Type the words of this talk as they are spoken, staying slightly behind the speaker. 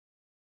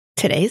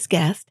Today's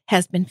guest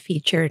has been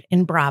featured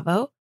in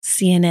Bravo,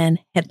 CNN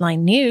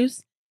Headline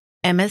News,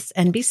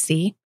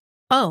 MSNBC,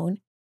 OWN,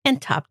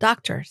 and Top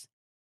Doctors.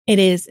 It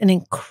is an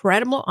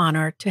incredible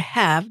honor to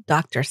have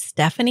Dr.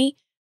 Stephanie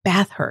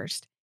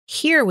Bathurst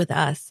here with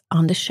us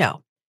on the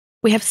show.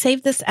 We have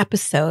saved this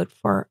episode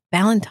for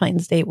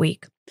Valentine's Day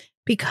week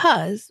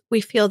because we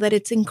feel that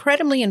it's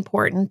incredibly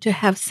important to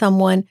have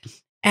someone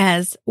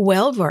as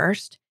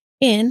well-versed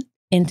in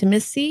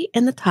intimacy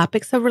and the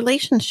topics of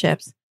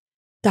relationships.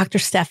 Dr.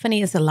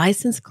 Stephanie is a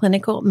licensed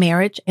clinical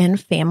marriage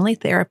and family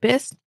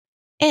therapist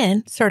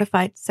and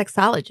certified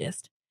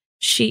sexologist.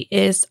 She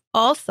is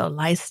also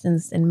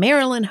licensed in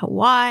Maryland,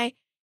 Hawaii,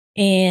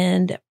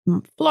 and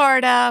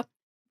Florida,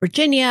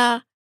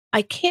 Virginia.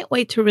 I can't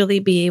wait to really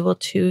be able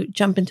to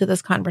jump into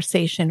this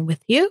conversation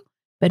with you.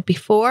 But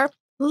before,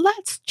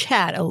 let's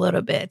chat a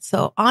little bit.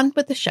 So on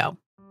with the show.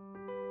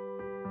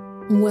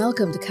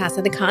 Welcome to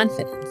Casa de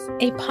Confidence,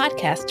 a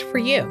podcast for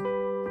you.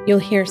 You'll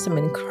hear some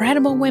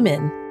incredible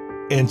women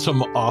and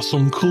some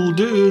awesome, cool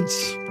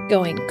dudes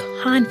going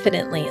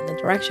confidently in the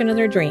direction of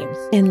their dreams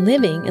and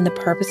living in the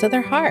purpose of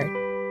their heart.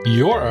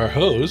 You're our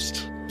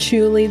host,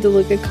 Julie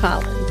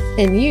DeLucca-Collins,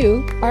 and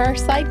you are our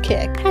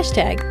sidekick.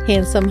 #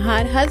 handsome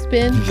hot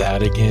husband.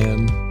 That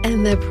again.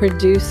 And the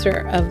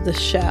producer of the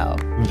show.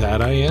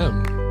 That I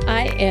am.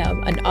 I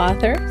am an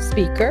author,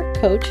 speaker,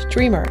 coach,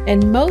 dreamer,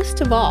 and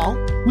most of all,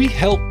 we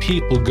help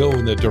people go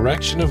in the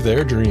direction of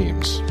their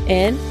dreams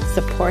and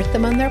support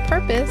them on their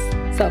purpose.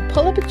 So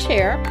pull up a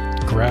chair,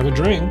 grab a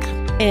drink,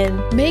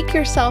 and make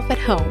yourself at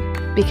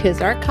home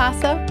because our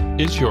casa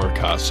is your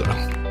casa.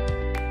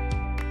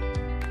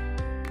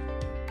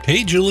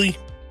 Hey, Julie.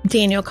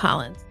 Daniel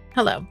Collins.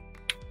 Hello.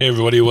 Hey,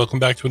 everybody. Welcome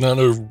back to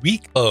another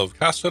week of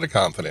Casa de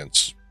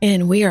Confidence.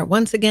 And we are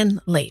once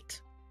again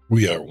late.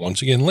 We are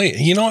once again late.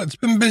 You know, it's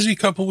been a busy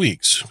couple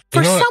weeks.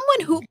 For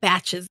someone who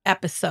batches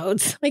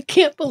episodes, I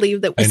can't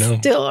believe that we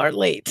still are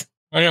late.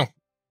 I know.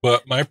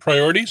 But my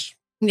priorities?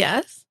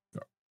 Yes.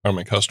 Are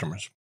my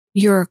customers.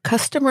 Your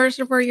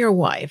customers or your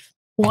wife?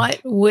 What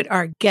would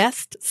our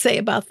guest say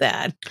about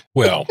that?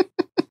 Well,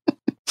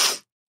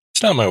 it's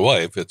not my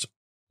wife. It's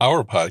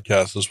our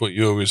podcast is what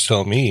you always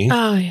tell me.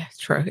 Oh, yeah,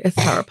 true. It's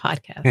our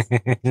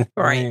podcast.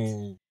 Right.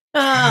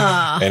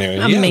 Anyway,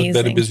 amazing. It's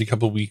been a busy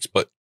couple of weeks,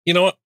 but you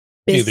know what?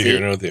 Busy, neither here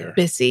nor there.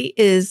 Busy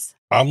is...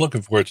 I'm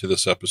looking forward to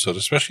this episode,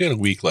 especially on a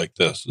week like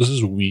this. This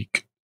is a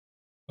week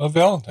of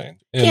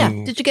Valentine's. Yeah.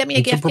 Did you get me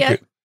a gift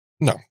yet?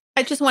 No.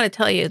 I just want to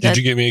tell you that... Did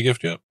you get me a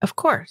gift yet? Of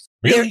course.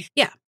 Really?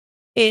 Yeah.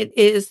 It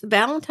is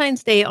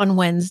Valentine's Day on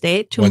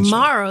Wednesday.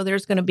 Tomorrow,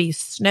 there's going to be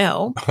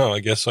snow. Oh, I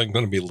guess I'm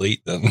going to be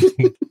late then.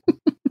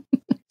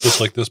 Just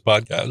like this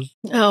podcast.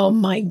 Oh,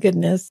 my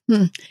goodness.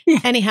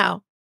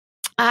 Anyhow,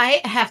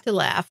 I have to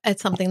laugh at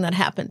something that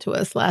happened to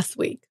us last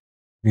week.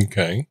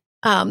 Okay.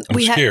 I'm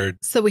scared.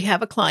 So we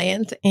have a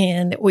client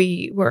and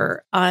we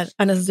were on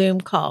a Zoom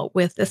call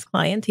with this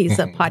client. He's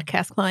a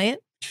podcast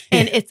client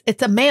and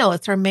it's a male.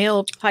 It's our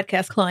male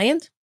podcast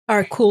client,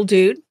 our cool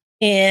dude.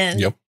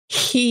 And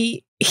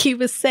he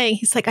was saying,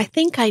 he's like, I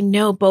think I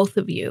know both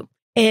of you.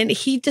 And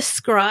he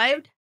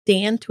described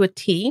Dan to a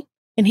T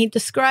and he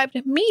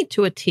described me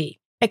to a T,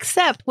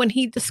 except when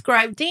he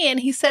described Dan,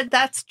 he said,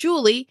 that's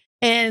Julie.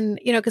 And,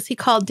 you know, because he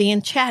called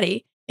Dan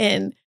chatty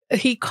and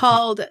he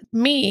called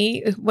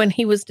me when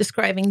he was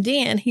describing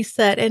Dan. He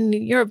said, and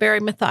you're very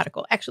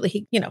methodical.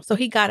 Actually, so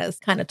he got us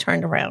kind of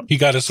turned around. He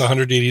got us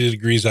 180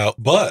 degrees out,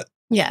 but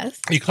yes,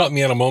 he caught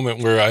me at a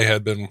moment where I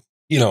had been,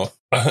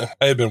 I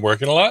had been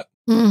working a lot.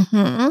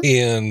 Mm-hmm.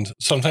 And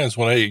sometimes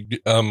when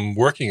I'm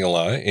working a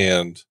lot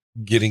and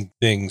getting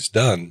things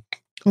done,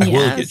 I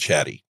will get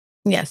chatty.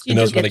 Yes, you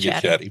do when I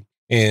get chatty.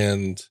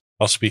 And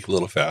I'll speak a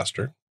little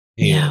faster.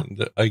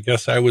 And I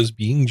guess I was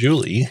being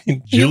Julie.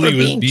 Julie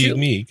was being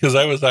me because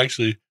I was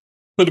actually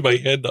putting my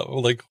hand up.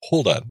 I'm like,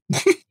 hold on.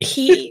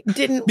 He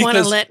didn't want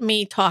to let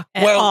me talk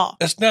at all.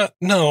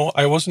 No,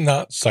 I was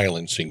not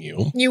silencing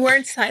you. You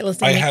weren't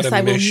silencing me because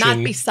I will not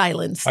be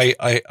silenced.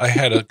 I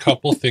had a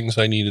couple things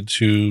I needed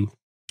to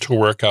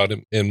work out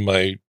in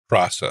my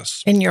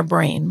process. In your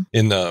brain.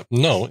 In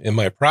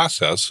my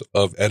process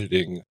of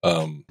editing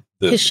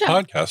this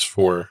podcast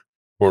for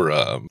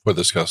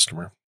this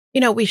customer.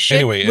 We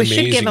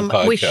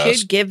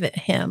should give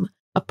him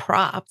a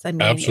props. I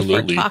mean, absolutely.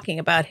 If we're talking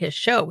about his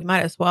show, we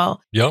might as well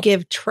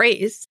give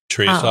Trace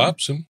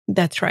Hobson.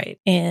 That's right.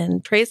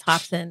 And Trace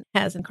Hobson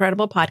has an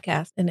incredible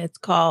podcast, and it's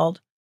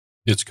called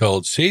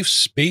Safe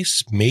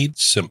Space Made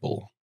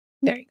Simple.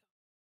 There you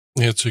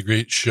go. It's a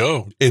great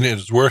show, and it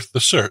is worth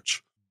the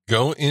search.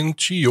 Go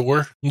into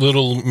your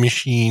little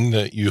machine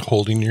that you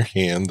hold in your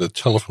hand, the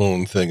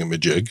telephone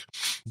thingamajig.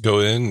 Go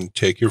in and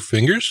take your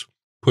fingers,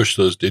 push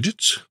those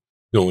digits.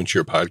 Go into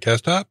your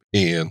podcast app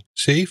and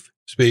Safe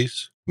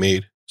Space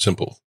Made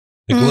Simple.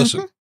 Take a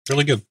listen.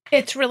 Really good.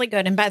 It's really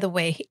good. And by the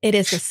way, it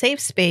is a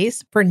safe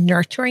space for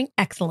nurturing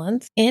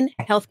excellence in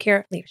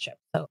healthcare leadership.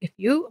 So if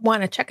you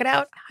want to check it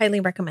out, I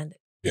highly recommend it.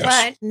 Yes.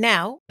 But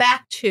now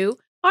back to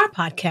our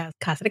podcast,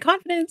 Casa de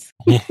Confidence.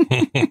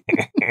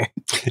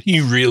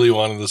 You really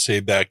wanted to say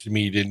back to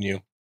me, didn't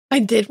you? I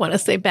did want to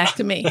say back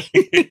to me.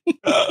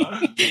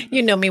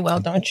 You know me well,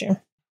 don't you?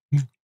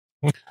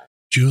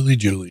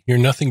 Julie, you're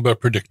nothing but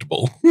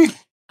predictable.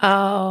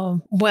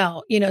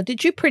 Well,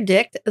 did you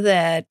predict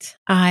that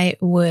I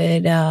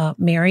would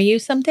marry you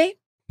someday?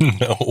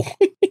 No.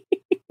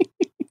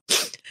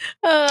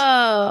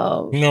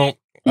 Oh. No,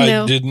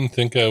 I didn't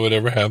think I would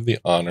ever have the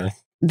honor.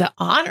 The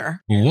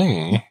honor?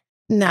 Mm.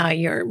 Now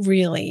you're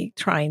really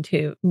trying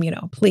to,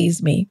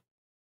 please me.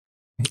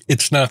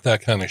 It's not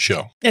that kind of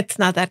show. It's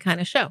not that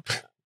kind of show.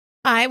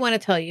 I want to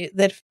tell you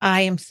that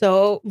I am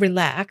so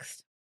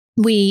relaxed.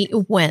 We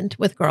went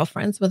with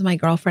my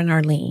girlfriend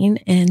Arlene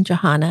and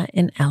Johanna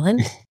and Ellen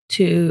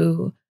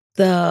to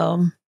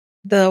the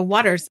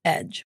Water's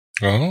Edge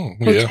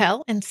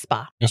Hotel and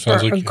Spa for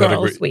a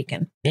girls'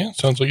 weekend. Yeah,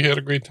 sounds like you had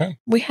a great time.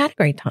 We had a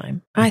great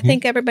time. I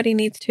think everybody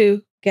needs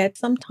to get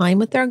some time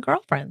with their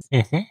girlfriends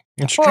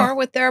or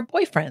with their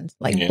boyfriends,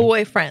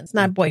 boyfriends,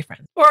 not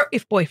boyfriends, or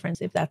if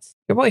that's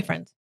your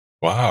boyfriends.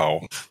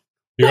 Wow.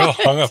 You're all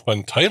hung up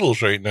on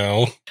titles right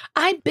now.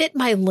 I bit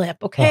my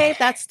lip. Okay.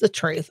 That's the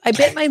truth. I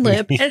bit my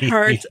lip. It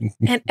hurts.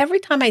 And every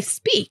time I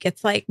speak,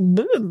 it's like,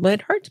 boom,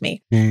 it hurts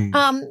me.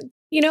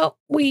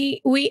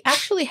 We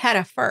actually had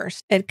a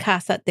first at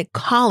Casa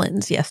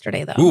DeLucca-Collins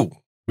yesterday, though. Ooh,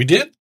 we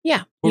did?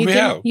 Yeah.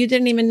 You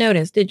didn't even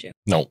notice, did you?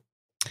 No.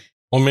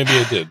 Well, maybe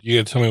I did. You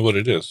got to tell me what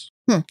it is.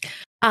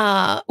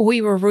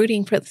 We were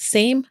rooting for the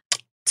same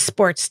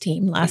sports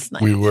team last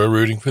night. We were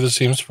rooting for the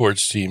same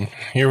sports team.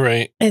 You're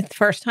right. It's the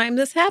first time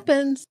this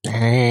happens.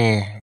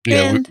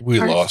 Yeah, we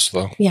lost,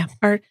 though. Yeah.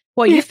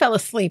 You fell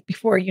asleep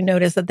before you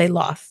noticed that they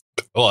lost.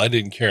 Well, I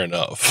didn't care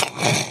enough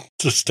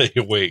to stay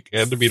awake. I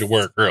had to be to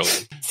work early.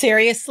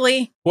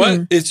 Seriously?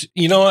 What? It's,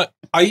 you know what?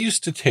 I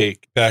used to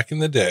take, back in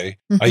the day,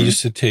 I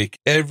used to take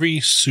every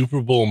Super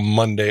Bowl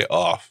Monday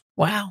off.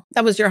 Wow.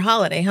 That was your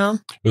holiday, huh?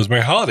 It was my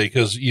holiday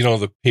because,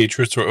 the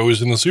Patriots were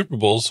always in the Super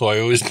Bowl, so I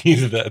always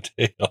needed that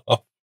day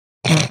off.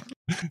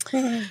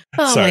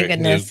 Oh, sorry, my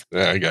goodness.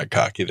 I got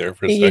cocky there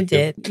for a second.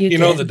 You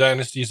did. The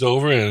dynasty's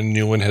over and a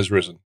new one has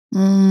risen.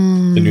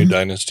 The new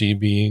dynasty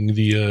being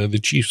the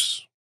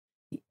Chiefs.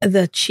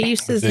 The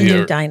Chiefs is the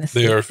new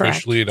dynasty. They are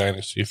officially a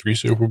dynasty. 3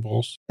 Super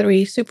Bowls.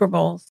 3 Super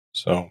Bowls.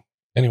 So,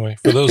 anyway,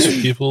 for those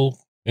people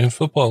in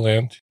football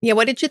land. Yeah,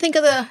 what did you think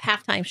of the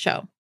halftime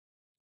show?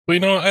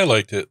 Well, I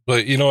liked it.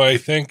 But, I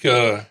think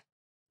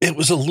it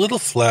was a little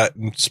flat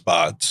in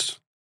spots.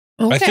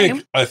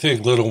 Okay. I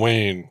think Lil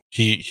Wayne,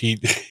 he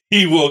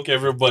woke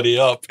everybody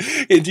up.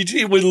 And did you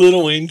see when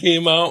Lil Wayne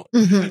came out?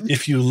 Mm-hmm.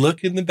 If you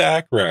look in the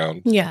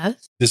background,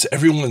 yes,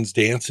 everyone's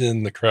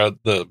dancing, the crowd,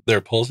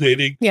 they're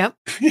pulsating. Yep.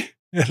 I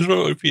don't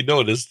know if you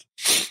noticed.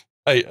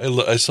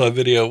 I saw a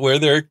video where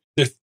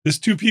there's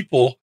 2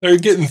 people that are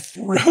getting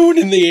thrown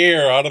in the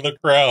air out of the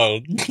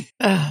crowd.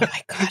 Oh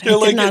my God!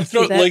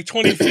 They're like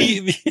 20 feet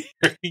in the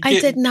air. I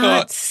did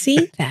not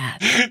see that.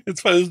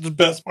 It's the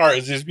best part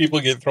is these people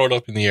get thrown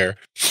up in the air.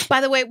 By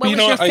the way, what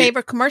was your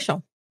favorite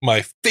commercial?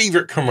 My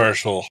favorite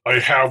commercial. I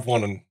have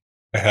one.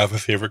 I have a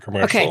favorite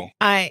commercial. Okay,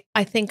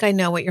 I think I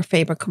know what your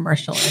favorite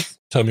commercial is.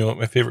 Tell me what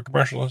my favorite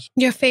commercial is.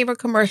 Your favorite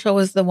commercial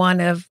was the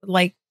one of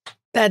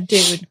that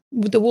dude,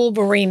 the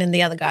Wolverine and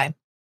the other guy.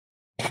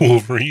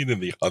 Wolverine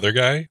and the other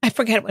guy? I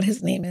forget what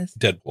his name is.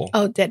 Deadpool.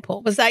 Oh,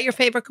 Deadpool. Was that your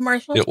favorite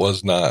commercial? It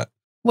was not.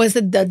 Was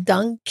it the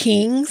Dunk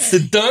Kings? The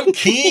Dunk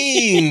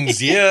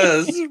Kings,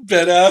 yes.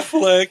 Ben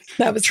Affleck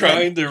that was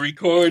trying to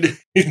record.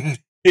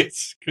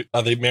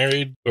 Are they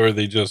married or are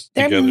they just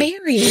They're together?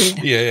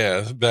 Married.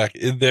 Yeah. Back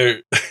in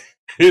their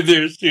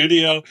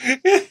studio.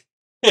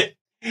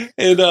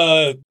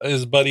 And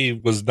his buddy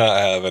was not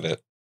having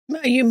it.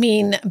 You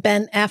mean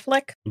Ben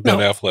Affleck?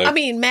 Affleck. I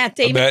mean Matt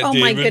Damon.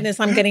 My goodness,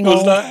 I'm getting old.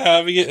 Was not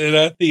having it, and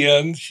at the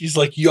end, she's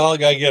like, "Y'all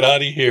gotta get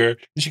out of here."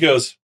 And she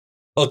goes,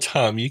 "Oh,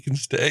 Tom, you can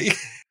stay."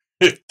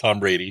 Tom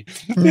Brady.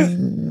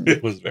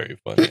 It was very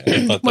funny.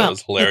 I thought that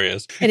was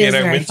hilarious. And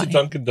I went to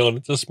Dunkin'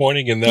 Donuts this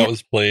morning, and that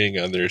was playing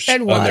on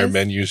their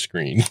menu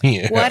screen.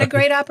 Yeah. What a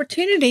great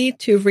opportunity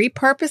to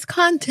repurpose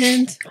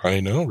content. I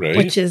know, right?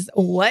 Which is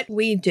what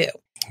we do.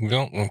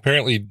 Well,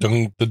 apparently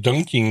the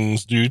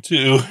Dunkings do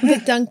too.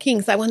 The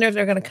Dunkings. I wonder if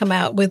they're going to come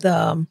out with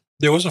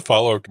There was a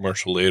follow-up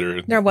commercial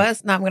later. There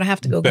was. No, I'm going to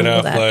have to go Ben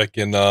Google Affleck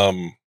that.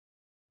 And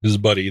his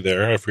buddy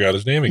there. I forgot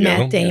his name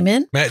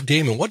again. Matt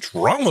Damon. What's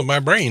wrong with my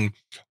brain?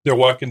 They're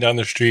walking down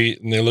the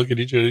street and they look at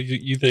each other.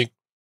 You think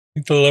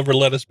they'll ever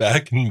let us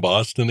back in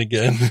Boston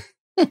again?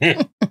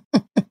 Anyway.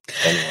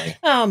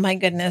 Oh my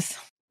goodness.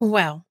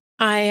 Well,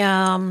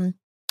 I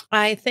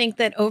think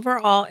that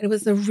overall it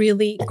was a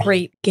really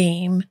great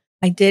game.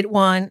 I did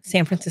want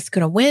San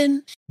Francisco to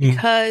win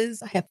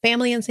because I have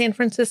family in San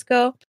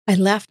Francisco. I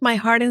left my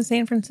heart in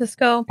San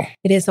Francisco.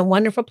 It is a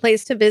wonderful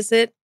place to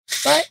visit.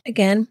 But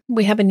again,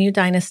 we have a new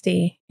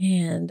dynasty,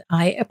 and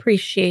I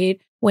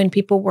appreciate when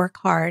people work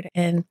hard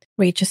and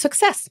reach a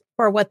success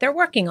for what they're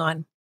working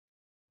on.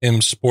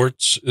 And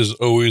sports is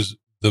always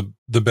the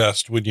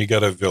best when you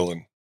got a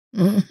villain.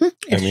 Mm-hmm.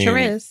 It sure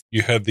is.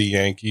 You had the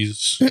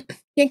Yankees.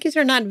 Yankees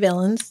are not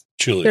villains.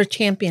 Chile. They're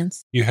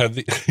champions. You had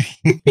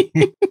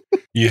the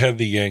you had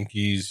the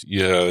Yankees.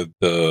 You had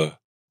the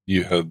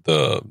You had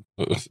the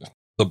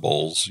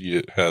Bulls.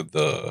 You had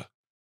the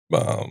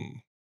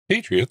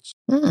Patriots.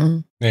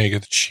 Mm. Now you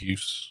get the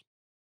Chiefs.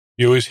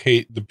 You always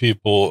hate the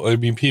people. I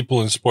mean,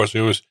 people in sports, they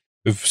always,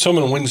 if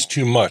someone wins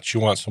too much, you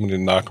want someone to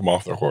knock them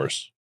off their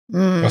horse.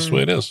 That's the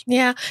way it is.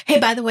 Yeah. Hey,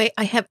 by the way,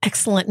 I have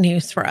excellent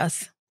news for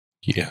us.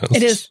 Yes.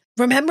 It is.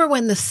 Remember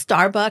when the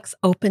Starbucks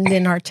opened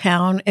in our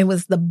town? It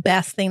was the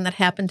best thing that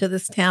happened to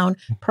this town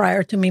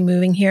prior to me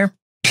moving here.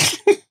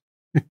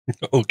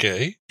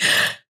 Okay.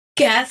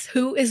 Guess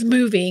who is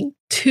moving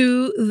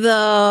to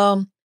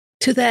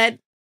that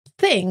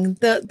thing?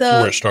 The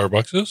Where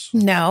Starbucks is?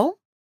 No,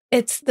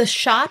 it's the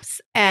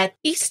shops at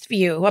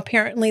Eastview.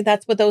 Apparently,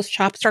 that's what those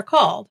shops are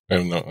called. I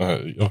don't know.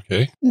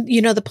 Okay.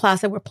 You know the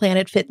plaza where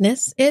Planet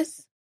Fitness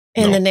is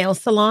and No. the nail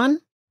salon?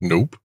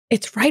 Nope.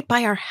 It's right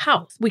by our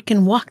house. We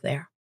can walk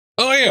there.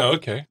 Oh, yeah.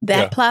 Okay.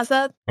 That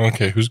plaza?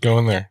 Okay. Who's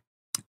going there?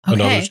 Okay.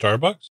 Another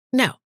Starbucks?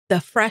 No,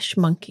 the Fresh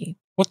Monkey.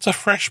 What's a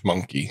fresh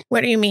monkey?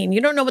 What do you mean?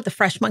 You don't know what the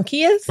Fresh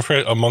Monkey is?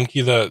 A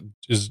monkey that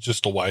is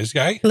just a wise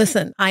guy?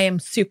 Listen, I am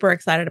super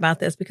excited about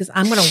this because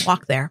I'm going to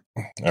walk there.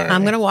 All right.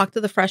 I'm going to walk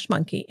to the Fresh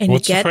Monkey and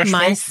What's the get Fresh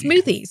my Monkey?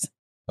 smoothies.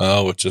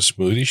 Oh, it's a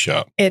smoothie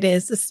shop. It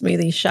is a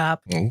smoothie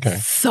shop. Okay.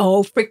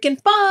 So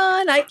freaking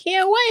fun. I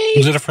can't wait.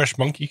 Is it a fresh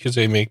monkey because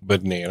they make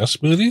banana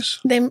smoothies?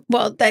 They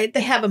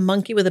have a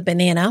monkey with a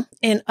banana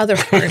and other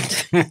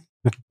fruit.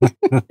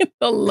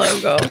 The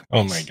logo.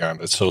 Oh my God,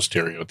 that's so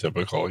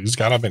stereotypical. He's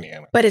got a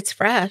banana. But it's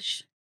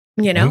fresh,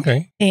 you know?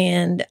 Okay.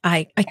 And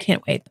I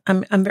can't wait.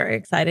 I'm very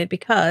excited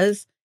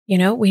because, you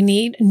know, we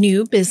need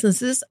new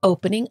businesses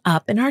opening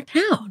up in our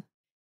town.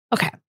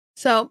 Okay.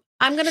 So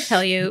I'm going to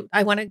tell you,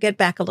 I want to get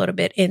back a little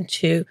bit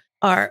into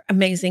our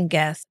amazing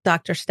guest,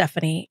 Dr.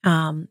 Stephanie.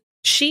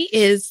 She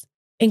is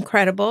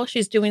incredible.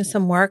 She's doing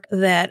some work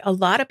that a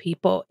lot of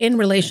people in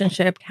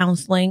relationship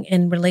counseling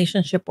and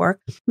relationship work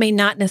may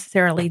not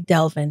necessarily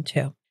delve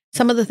into.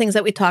 Some of the things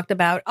that we talked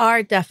about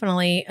are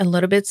definitely a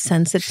little bit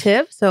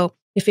sensitive. So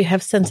if you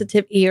have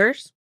sensitive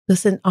ears,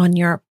 listen on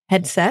your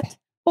headset,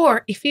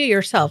 or if you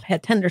yourself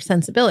had tender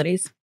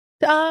sensibilities,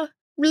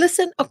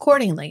 listen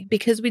accordingly,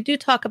 because we do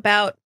talk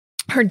about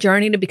her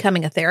journey to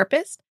becoming a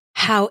therapist,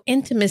 how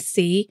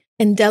intimacy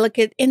and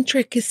delicate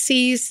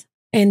intricacies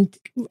and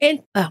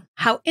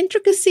how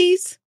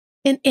intricacies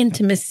and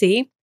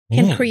intimacy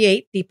can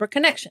create deeper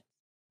connections.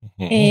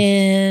 Mm-hmm.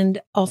 And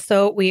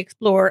also we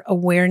explore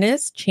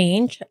awareness,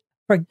 change,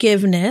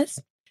 forgiveness,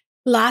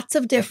 lots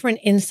of different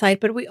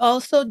insight, but we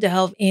also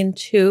delve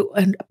into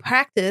a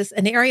practice,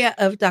 an area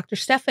of Dr.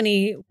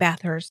 Stephanie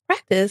Bathurst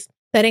practice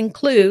that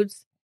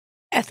includes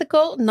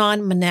ethical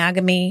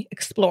non-monogamy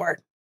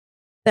explored.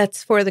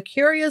 That's for the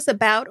curious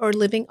about or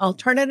living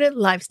alternative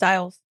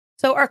lifestyles.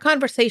 So our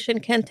conversation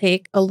can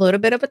take a little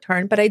bit of a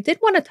turn, but I did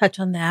want to touch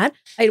on that.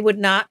 I would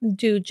not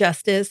do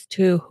justice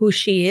to who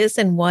she is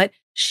and what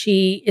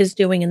she is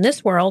doing in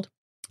this world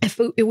if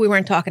we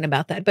weren't talking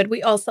about that. But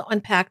we also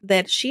unpacked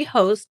that she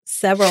hosts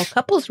several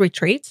couples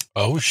retreats.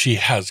 Oh, she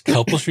has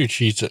couples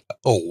retreats at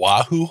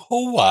Oahu,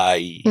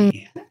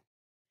 Hawaii.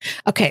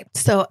 Okay,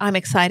 so I'm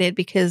excited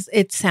because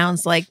it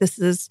sounds like this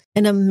is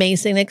an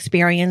amazing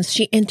experience.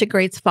 She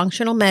integrates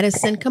functional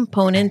medicine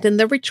component in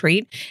the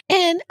retreat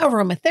and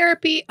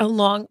aromatherapy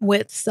along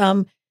with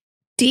some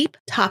deep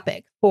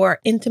topic for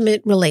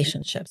intimate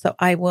relationships. So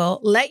I will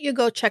let you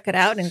go check it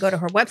out and go to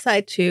her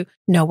website to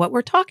know what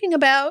we're talking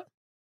about.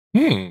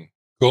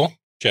 Cool.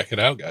 Check it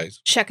out, guys.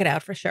 Check it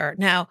out for sure.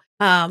 Now,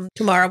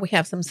 tomorrow we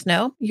have some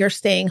snow. You're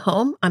staying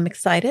home. I'm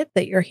excited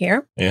that you're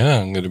here. Yeah,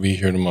 I'm going to be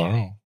here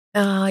tomorrow.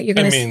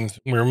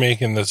 We're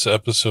making this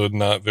episode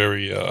not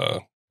very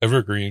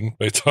evergreen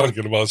by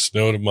talking about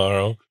snow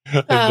tomorrow.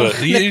 But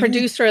the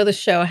producer of the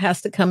show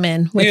has to come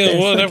in with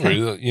this. Whatever.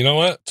 Okay. You know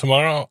what?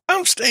 Tomorrow,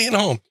 I'm staying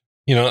home.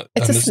 You know,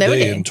 It's on a this snow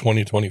day day. in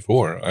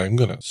 2024, I'm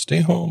going to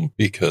stay home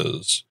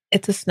because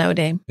It's a snow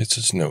day. it's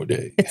a snow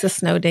day. It's a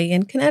snow day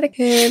in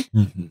Connecticut.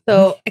 Mm-hmm.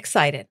 So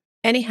excited.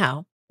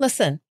 Anyhow,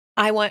 listen,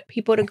 I want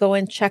people to go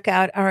and check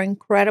out our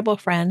incredible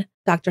friend,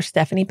 Dr.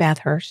 Stephanie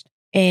Bathurst,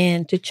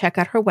 and to check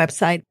out her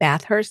website,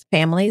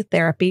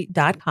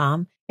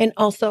 bathurstfamilytherapy.com, and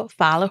also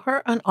follow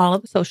her on all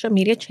of the social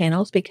media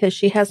channels because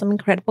she has some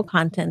incredible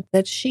content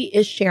that she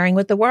is sharing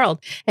with the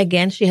world.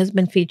 Again, she has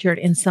been featured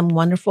in some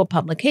wonderful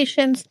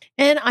publications,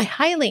 and I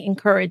highly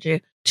encourage you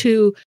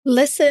to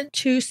listen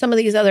to some of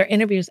these other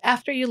interviews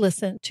after you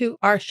listen to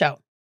our show.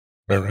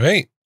 All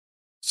right.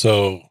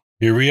 So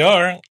here we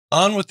are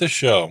on with the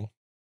show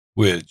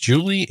with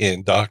Julie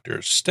and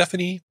Dr.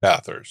 Stephanie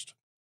Bathurst.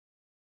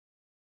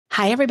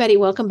 Hi, everybody.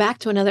 Welcome back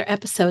to another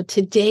episode.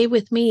 Today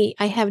with me,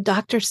 I have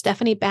Dr.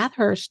 Stephanie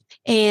Bathurst,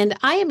 and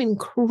I am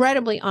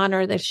incredibly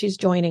honored that she's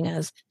joining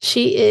us.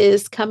 She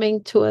is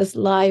coming to us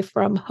live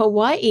from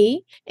Hawaii,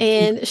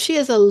 and she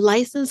is a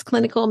licensed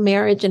clinical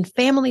marriage and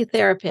family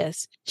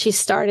therapist. She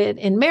started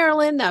in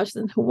Maryland, now she's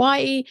in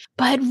Hawaii,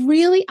 but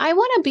really, I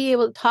want to be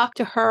able to talk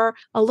to her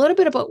a little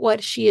bit about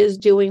what she is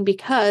doing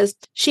because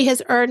she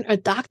has earned a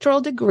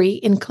doctoral degree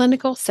in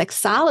clinical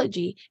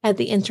sexology at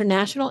the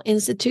International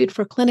Institute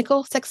for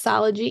Clinical Sexology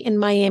Sexology in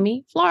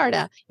Miami,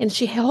 Florida. And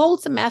she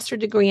holds a master's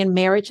degree in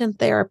marriage and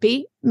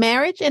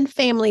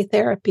family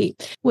therapy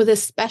with a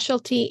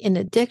specialty in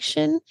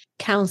addiction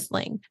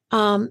counseling.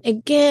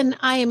 Again,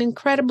 I am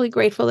incredibly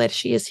grateful that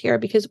she is here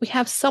because we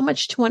have so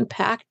much to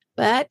unpack.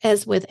 But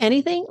as with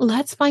anything,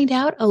 let's find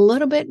out a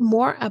little bit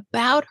more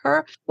about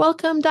her.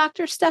 Welcome,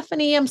 Dr.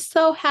 Stephanie. I'm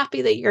so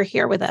happy that you're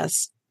here with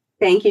us.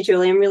 Thank you,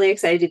 Julie. I'm really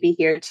excited to be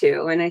here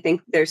too. And I think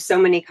there's so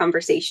many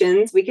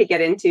conversations we could get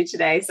into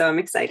today. So I'm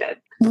excited.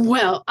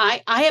 Well,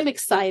 I am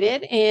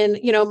excited. And,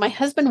 my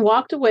husband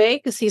walked away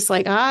because he's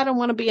like, I don't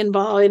want to be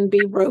involved and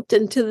be roped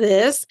into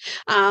this.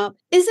 Isn't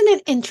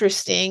it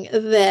interesting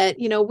that,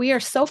 we are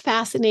so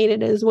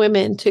fascinated as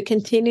women to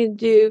continue to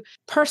do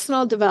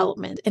personal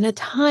development. And at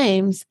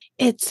times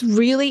it's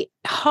really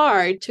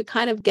hard to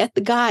kind of get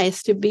the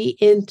guys to be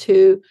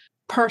into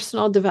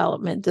personal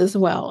development as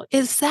well.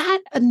 Is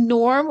that a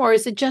norm or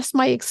is it just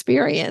my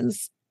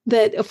experience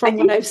from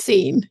what I've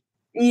seen?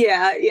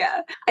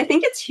 Yeah. I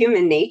think it's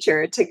human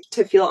nature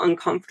to feel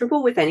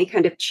uncomfortable with any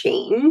kind of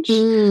change.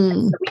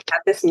 And so we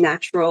have this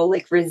natural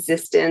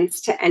resistance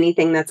to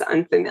anything that's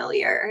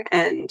unfamiliar.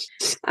 And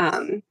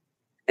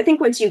I think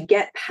once you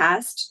get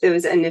past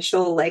those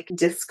initial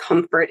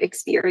discomfort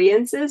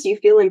experiences, you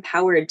feel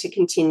empowered to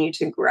continue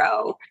to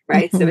grow,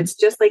 right? Mm-hmm. So it's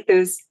just like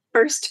those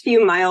first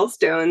few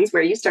milestones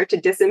where you start to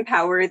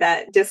disempower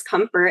that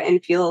discomfort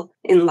and feel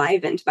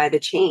enlivened by the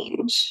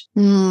change.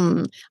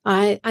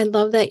 I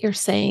love that you're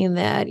saying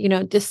that,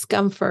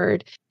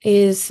 discomfort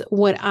is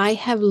what I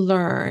have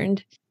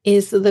learned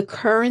is the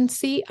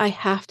currency I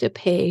have to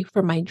pay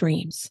for my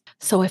dreams.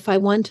 So if I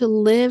want to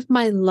live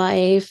my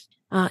life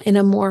in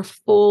a more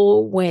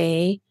full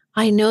way,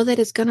 I know that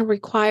it's going to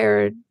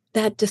require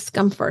that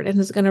discomfort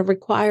and is going to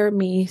require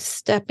me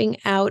stepping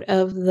out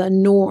of the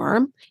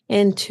norm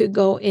and to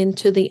go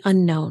into the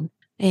unknown.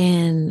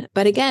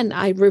 But again,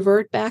 I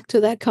revert back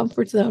to that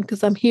comfort zone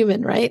because I'm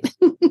human, right?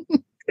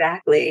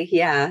 Exactly.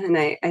 Yeah. And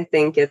I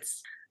think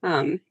it's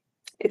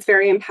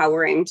very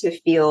empowering to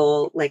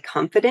feel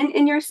confident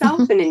in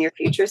yourself and in your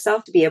future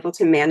self to be able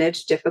to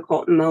manage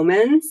difficult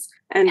moments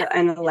and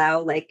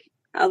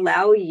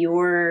allow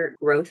your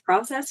growth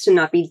process to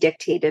not be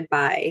dictated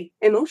by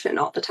emotion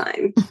all the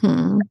time.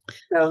 Mm-hmm.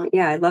 So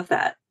yeah, I love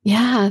that.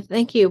 Yeah,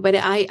 thank you. But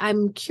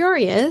I'm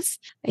curious,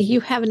 you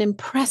have an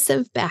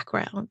impressive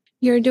background.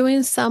 You're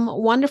doing some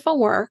wonderful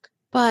work,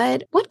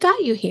 but what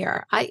got you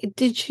here?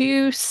 Did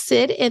you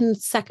sit in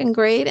second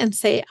grade and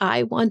say,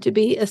 I want to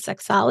be a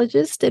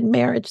sexologist and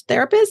marriage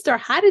therapist? Or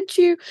how did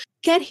you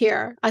get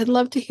here? I'd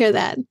love to hear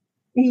that.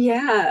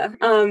 Yeah.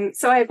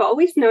 So I've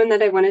always known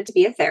that I wanted to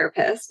be a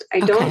therapist. I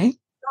don't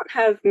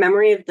have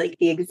memory of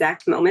the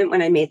exact moment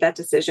when I made that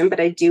decision, but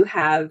I do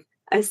have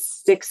a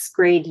 6th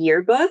grade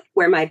yearbook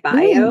where my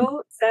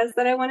bio says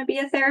that I want to be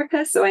a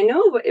therapist. So I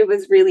know it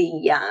was really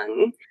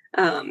young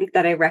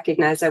that I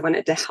recognized I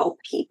wanted to help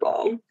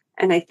people.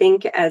 And I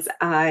think as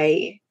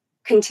I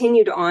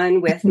continued on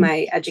with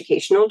my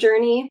educational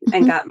journey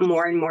and got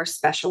more and more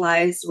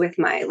specialized with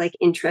my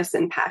interests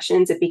and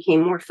passions, it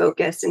became more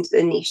focused into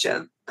the niche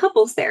of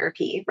couples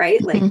therapy,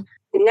 right?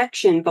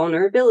 Connection,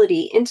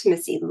 vulnerability,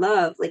 intimacy,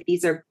 love.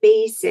 These are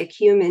basic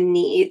human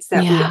needs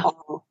that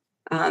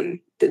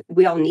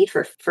we all need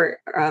for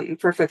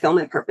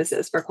fulfillment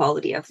purposes, for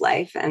quality of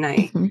life. And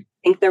I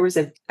think there was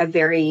a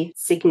very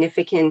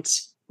significant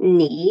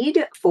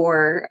need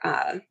for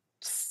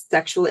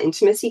sexual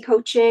intimacy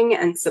coaching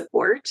and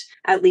support,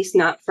 at least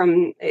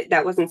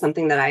that wasn't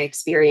something that I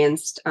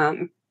experienced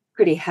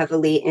pretty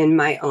heavily in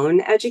my own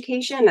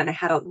education. And I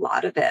had a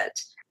lot of it.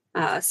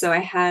 So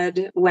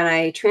when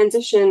I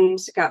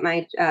got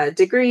my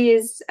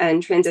degrees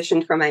and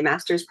transitioned from my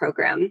master's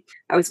program,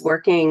 I was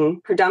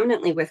working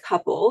predominantly with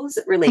couples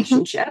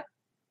relationship.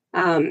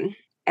 And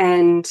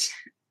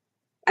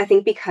I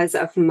think because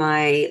of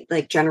my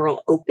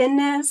general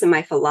openness and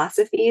my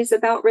philosophies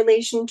about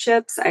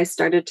relationships, I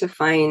started to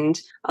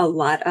find a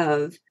lot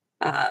of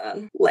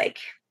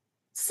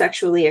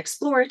sexually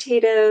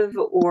explorative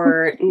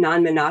or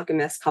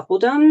non-monogamous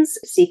coupledoms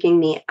seeking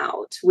me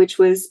out, which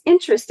was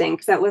interesting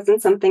because that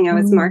wasn't something I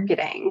was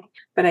marketing.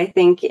 But I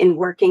think in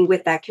working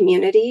with that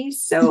community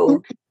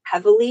so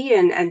heavily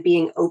and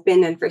being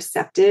open and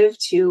receptive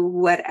to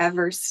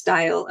whatever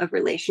style of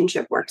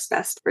relationship works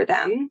best for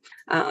them,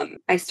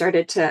 I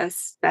started to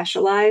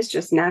specialize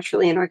just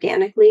naturally and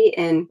organically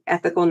in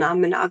ethical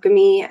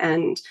non-monogamy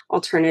and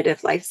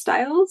alternative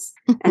lifestyles.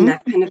 And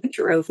that kind of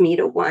drove me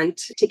to want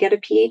to get a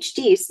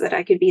PhD so that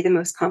I could be the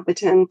most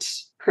competent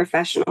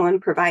professional and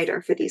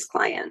provider for these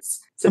clients.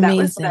 So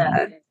Amazing.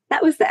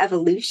 that was the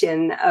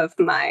evolution of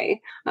my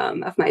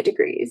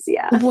degrees.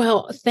 Yeah.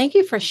 Well, thank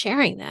you for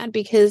sharing that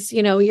because,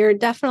 you're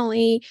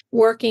definitely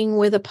working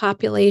with a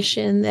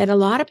population that a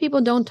lot of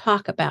people don't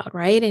talk about,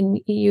 right? And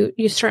you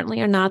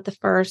certainly are not the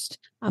first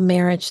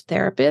marriage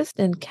therapist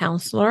and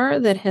counselor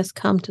that has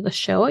come to the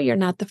show. You're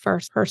not the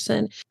first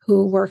person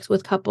who works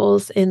with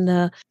couples as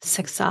a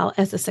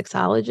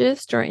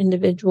sexologist or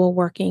individual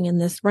working in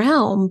this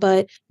realm.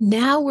 But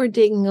now we're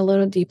digging a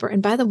little deeper.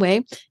 And by the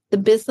way, the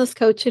business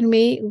coach in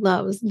me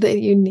loves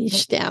that you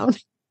niche down.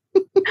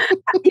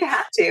 You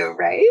have to,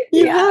 right?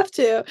 You have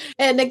to.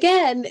 And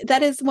again,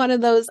 that is one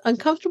of those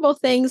uncomfortable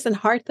things and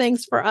hard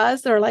things for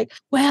us. They're like,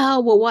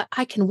 well, what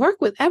I can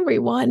work with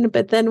everyone,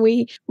 but then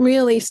we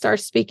really start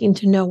speaking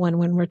to no one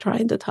when we're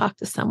trying to talk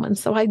to someone.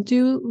 So I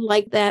do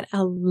like that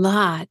a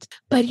lot.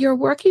 But you're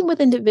working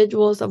with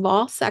individuals of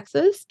all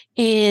sexes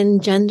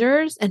and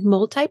genders and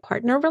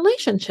multi-partner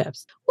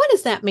relationships. What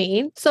does that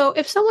mean? So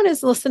if someone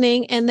is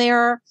listening and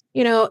they're,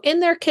 in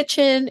their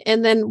kitchen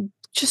and then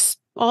just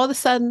all of a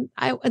sudden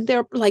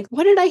they're like,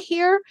 what did I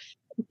hear?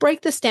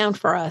 Break this down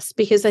for us,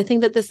 because I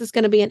think that this is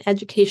going to be an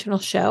educational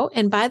show.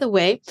 And by the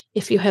way,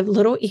 if you have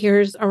little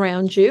ears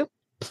around you,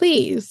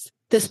 please,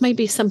 this might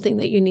be something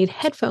that you need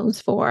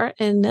headphones for,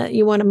 and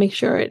you want to make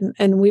sure.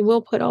 And we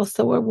will put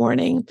also a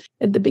warning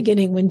at the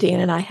beginning when Dan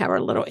and I have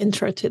our little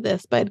intro to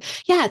this. But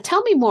yeah,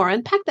 tell me more.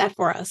 Unpack that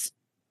for us.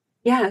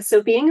 Yeah.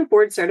 So being a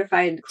board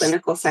certified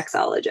clinical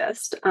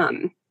sexologist,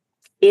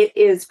 it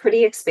is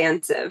pretty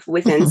expansive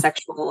within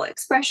sexual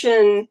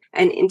expression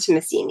and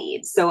intimacy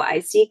needs. So I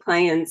see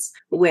clients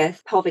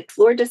with pelvic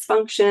floor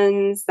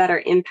dysfunctions that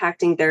are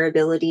impacting their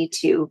ability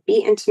to be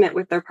intimate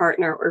with their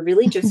partner or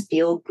really just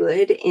feel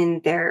good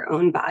in their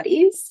own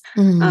bodies.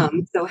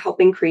 So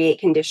helping create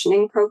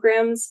conditioning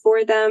programs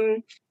for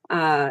them.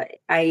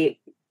 I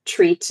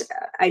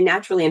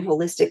naturally and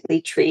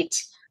holistically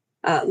treat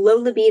low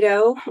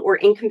libido or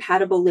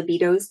incompatible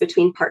libidos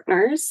between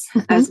partners,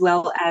 as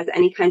well as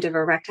any kind of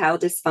erectile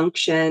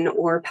dysfunction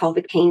or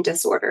pelvic pain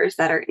disorders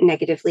that are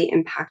negatively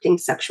impacting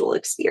sexual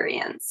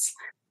experience.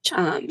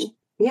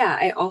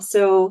 I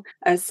also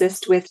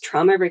assist with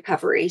trauma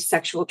recovery,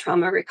 sexual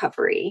trauma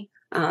recovery,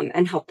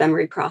 and help them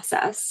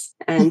reprocess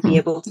and be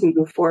able to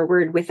move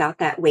forward without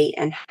that weight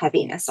and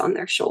heaviness on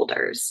their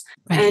shoulders.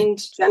 Right.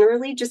 And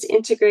generally just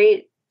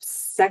integrate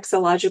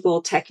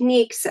sexological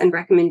techniques and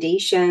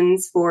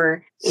recommendations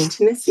for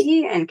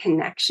intimacy and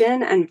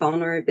connection and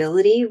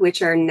vulnerability,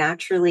 which are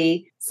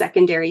naturally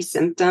secondary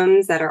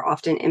symptoms that are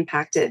often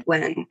impacted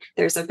when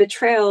there's a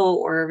betrayal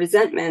or a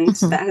resentment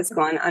that has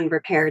gone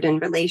unrepaired in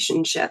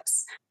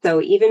relationships.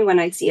 So even when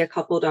I see a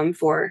coupledom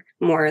for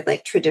more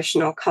like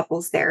traditional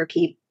couples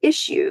therapy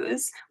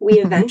issues, we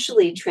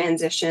eventually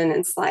transition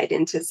and slide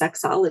into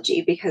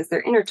sexology because they're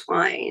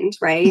intertwined,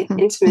 right?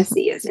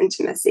 Intimacy is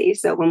intimacy.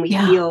 So when we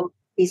feel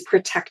these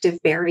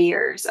protective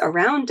barriers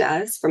around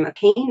us from a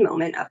pain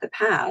moment of the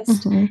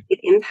past, it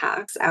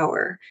impacts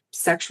our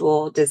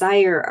sexual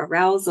desire,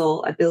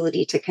 arousal,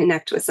 ability to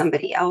connect with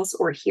somebody else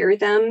or hear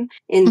them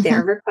in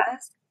their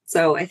request.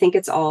 So I think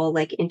it's all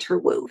like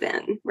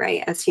interwoven,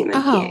 right, as human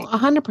beings.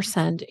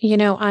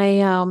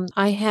 100%.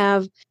 I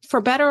have, for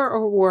better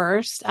or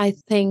worse, I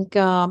think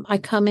I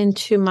come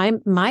into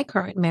my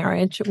current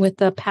marriage with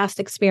the past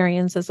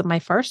experiences of my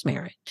first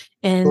marriage.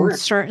 And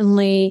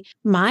certainly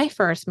my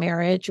first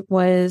marriage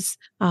was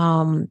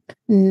how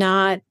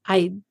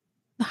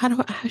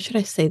should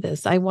I say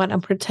this? I want to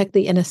protect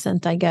the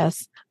innocent, I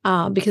guess,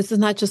 because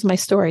it's not just my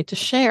story to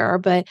share.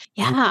 But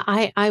yeah,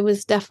 I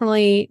was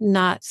definitely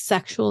not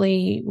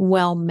sexually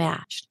well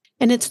matched.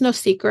 And it's no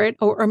secret,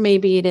 or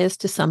maybe it is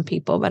to some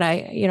people, but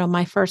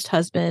my first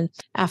husband,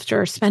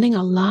 after spending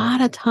a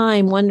lot of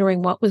time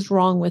wondering what was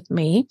wrong with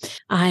me,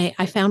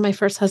 I found my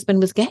first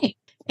husband was gay.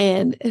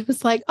 And it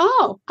was like,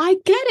 oh, I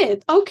get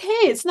it. Okay,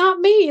 it's not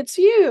me, it's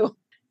you.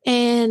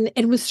 And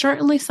it was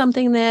certainly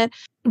something that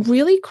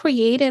really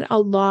created a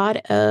lot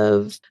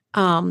of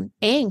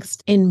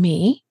angst in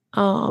me.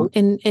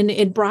 And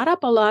it brought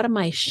up a lot of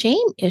my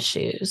shame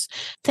issues.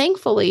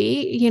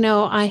 Thankfully,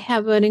 I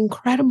have an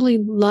incredibly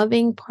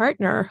loving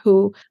partner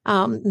who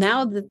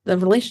now the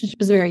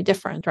relationship is very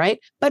different, right?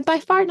 But by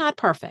far not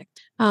perfect.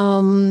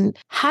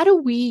 How do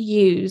we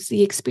use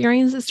the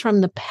experiences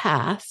from the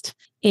past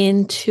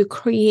into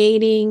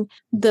creating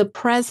the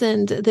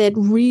present that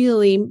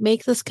really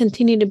makes us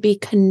continue to be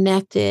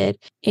connected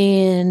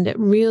and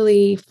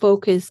really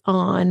focus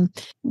on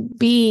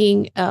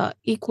being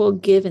equal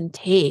give and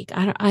take?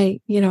 I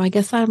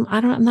guess I'm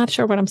not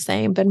sure what I'm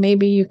saying, but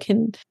maybe you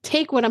can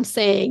take what I'm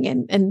saying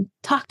and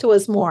talk to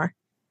us more.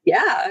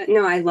 Yeah,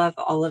 no, I love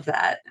all of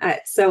that.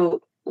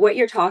 So what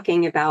you're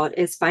talking about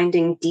is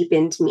finding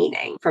deepened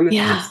meaning from a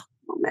past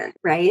moment,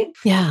 right?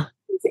 Yeah.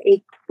 It's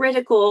a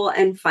critical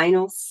and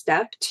final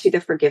step to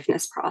the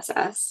forgiveness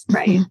process,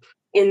 right?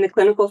 In the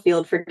clinical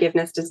field,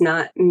 forgiveness does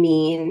not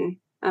mean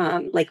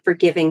like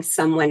forgiving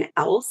someone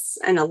else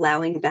and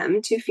allowing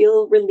them to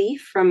feel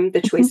relief from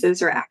the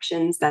choices or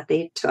actions that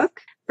they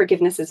took.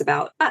 Forgiveness is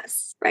about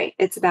us, right?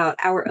 It's about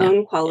our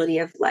own quality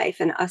of life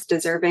and us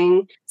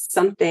deserving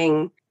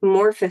something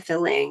more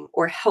fulfilling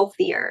or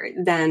healthier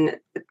than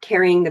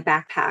carrying the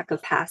backpack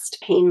of past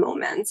pain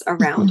moments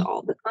around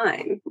all the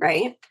time,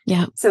 right?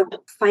 Yeah. So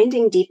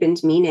finding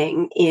deepened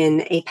meaning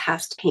in a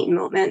past pain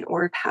moment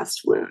or a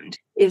past wound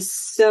is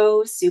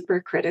so super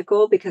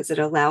critical because it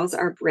allows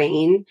our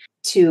brain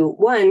to,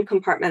 one,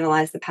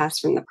 compartmentalize the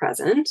past from the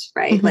present,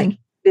 right? Like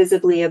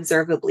visibly,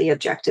 observably,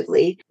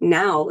 objectively,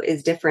 now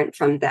is different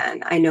from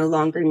then. I no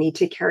longer need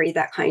to carry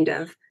that kind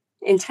of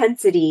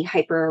intensity,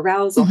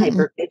 hyperarousal,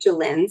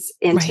 hypervigilance,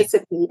 Right.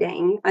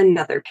 anticipating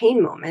another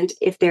pain moment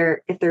if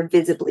they're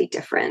visibly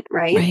different,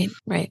 right?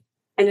 Right.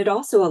 And it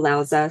also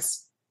allows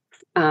us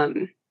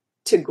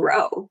to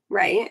grow,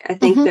 right? I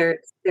think Mm-hmm.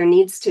 there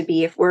needs to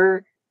be, if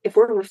we're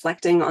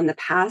reflecting on the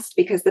past,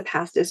 because the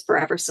past is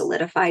forever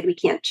solidified, we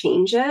can't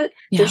change it.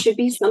 There Yeah. should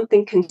be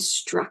something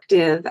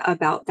constructive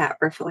about that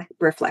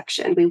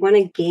reflection. We want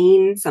to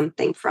gain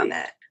something from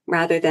it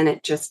rather than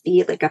it just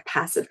be like a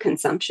passive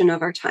consumption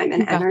of our time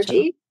and Gotcha.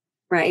 energy,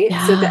 right?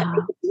 So that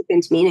Yeah. the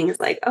deepened meaning is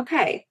like,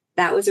 okay,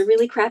 that was a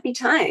really crappy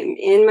time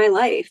in my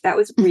life. That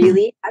was Mm-hmm.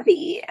 really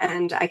heavy.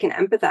 And I can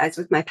empathize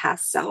with my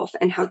past self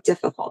and how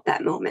difficult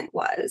that moment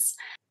was.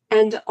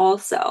 And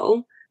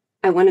also,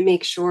 I want to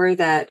make sure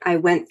that I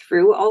went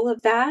through all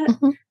of that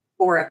Mm-hmm.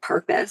 for a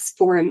purpose,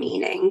 for a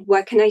meaning.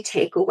 What can I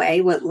take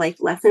away? What life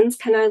lessons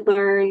can I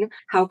learn?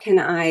 How can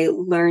I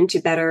learn to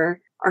better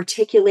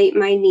articulate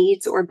my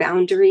needs or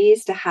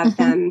boundaries to have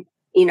Mm-hmm. them,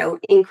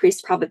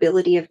 increased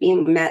probability of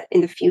being met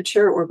in the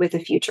future or with a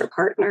future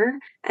partner?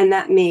 And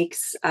that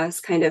makes us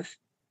kind of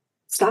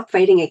stop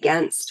fighting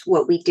against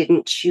what we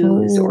didn't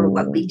choose or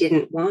what we Oh,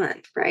 didn't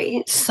want,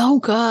 right? so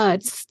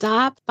good.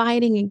 Stop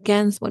fighting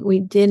against what we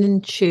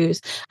didn't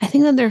choose. I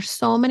think that there's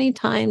so many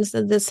times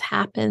that this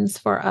happens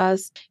for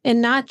us,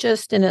 and not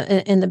just in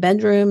the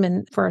bedroom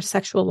and for our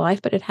sexual life,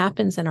 but it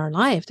happens in our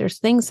life. There's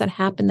things that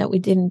happen that we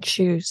didn't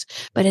choose,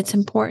 but it's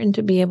important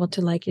to be able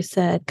to, like you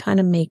said, kind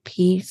of make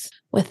peace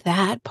with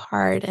that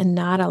part and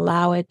not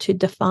allow it to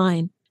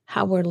define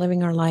how we're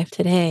living our life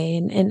today.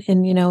 And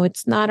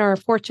it's not our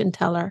fortune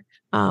teller.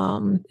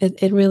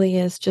 It really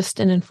is just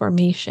an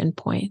information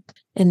point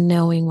in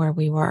knowing where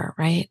we were,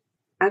 right?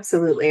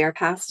 Absolutely. Our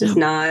past is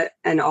Yeah. not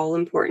an all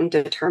important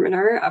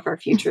determiner of our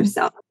future Mhm.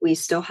 self. We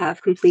still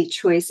have complete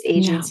choice, Yeah.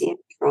 agency, and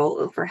control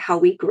over how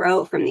we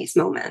grow from these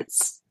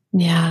moments.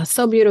 Yeah,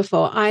 so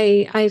beautiful.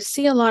 I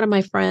see a lot of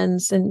my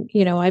friends, and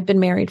I've been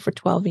married for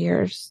 12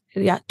 years.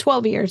 Yeah,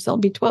 12 years. It'll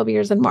be 12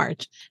 years in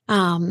March.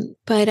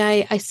 But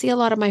I see a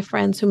lot of my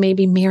friends who may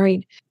be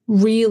married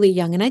really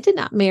young. And I did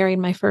not marry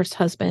my first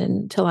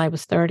husband till I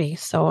was 30.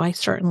 So I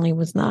certainly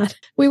was not.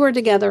 We were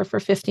together for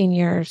 15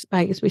 years.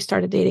 I guess we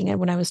started dating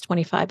when I was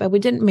 25, but we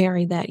didn't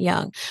marry that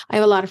young. I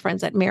have a lot of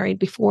friends that married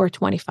before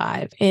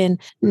 25.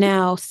 And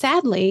now,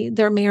 sadly,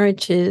 their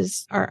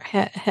marriages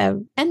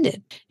have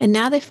ended. And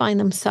now they find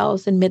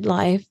themselves in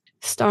midlife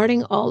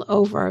starting all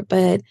over.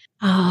 But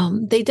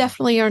they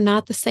definitely are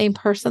not the same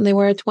person they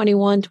were at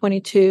 21,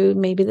 22.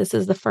 Maybe this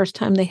is the first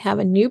time they have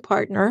a new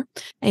partner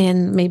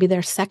and maybe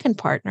their second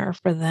partner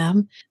for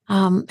them.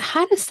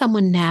 How does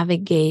someone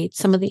navigate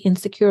some of the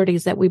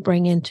insecurities that we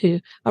bring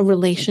into a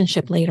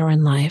relationship later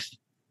in life?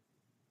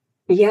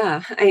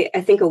 Yeah,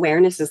 I think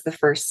awareness is the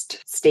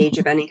first stage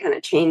of any kind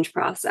of change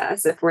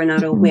process. If we're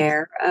not Mhm.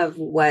 aware of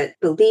what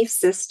belief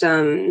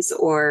systems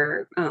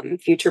or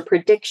future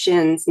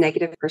predictions,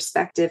 negative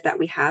perspective that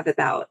we have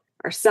about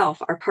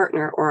ourself, our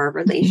partner, or our Mhm.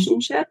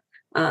 relationship,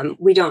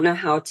 we don't know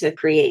how to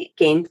create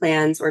game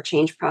plans or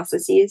change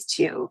processes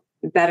to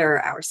better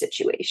our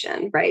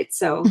situation, right?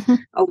 So, Mhm.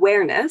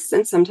 awareness,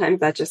 and sometimes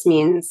that just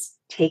means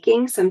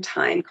taking some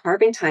time,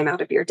 carving time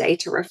out of your day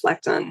to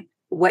reflect on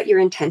what your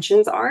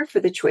intentions are for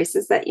the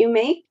choices that you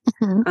make,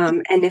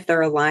 Mhm. and if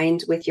they're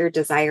aligned with your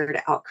desired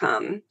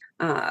outcome.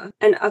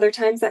 And other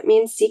times that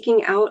means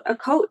seeking out a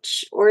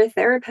coach or a Yeah.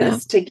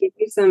 therapist to give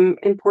you some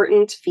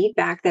important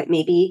feedback that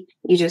maybe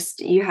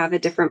you have a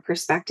different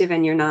perspective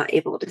and you're not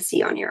able to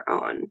see on your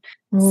own.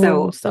 Oh,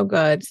 So so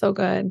good. So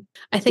good.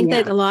 I think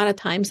that yeah, a lot of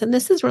times, and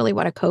this is really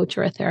what a coach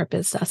or a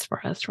therapist does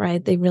for us,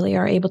 right? They really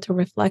are able to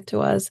reflect to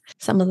us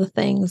some of the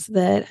things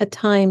that at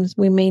times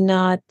we may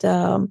not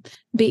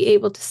be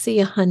able to see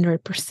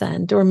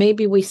 100%, or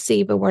maybe we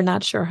see, but we're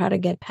not sure how to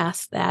get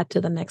past that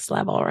to the next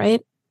level,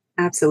 right?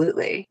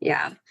 absolutely.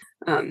 Yeah.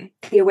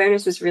 The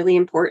awareness was really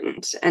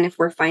important. And if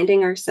we're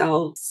finding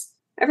ourselves,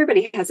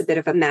 everybody has a bit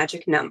of a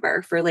magic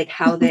number for like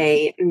how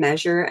they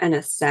measure and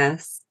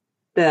assess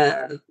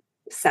the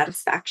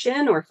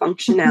satisfaction or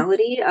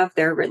functionality of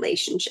their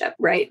relationship,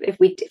 right? If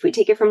we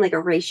take it from like a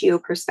ratio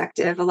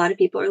perspective, a lot of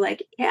people are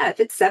like, yeah, if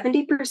it's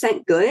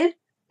 70% good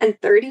and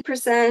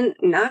 30%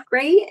 not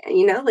great,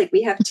 like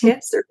we have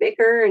tiffs or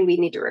bicker and we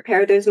need to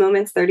repair those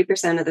moments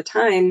 30% of the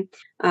time.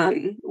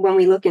 When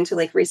we look into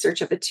like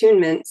research of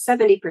attunement,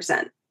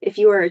 70%. If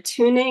you are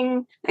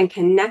attuning and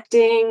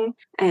connecting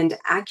and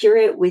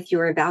accurate with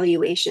your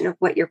evaluation of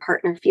what your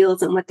partner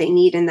feels and what they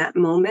need in that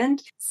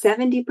moment,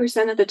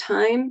 70% of the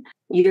time,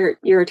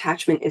 your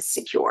attachment is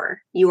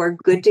secure. You are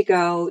good to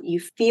go. You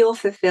feel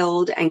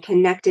fulfilled and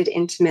connected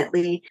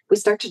intimately. We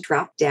start to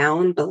drop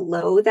down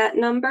below that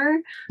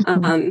number.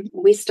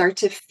 We start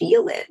to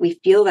feel it. We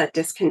feel that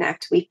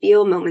disconnect. We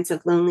feel moments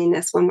of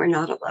loneliness when we're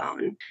not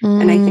alone.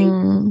 And I think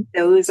Mm,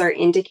 those are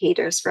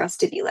indicators for us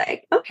to be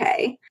like,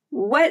 okay,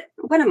 what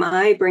am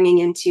I bringing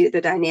into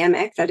the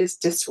dynamic that is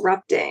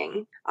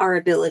disrupting our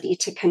ability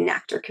to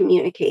connect or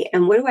communicate?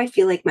 And what do I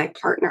feel like my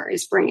partner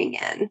is bringing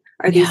in?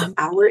 Are these yeah.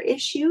 our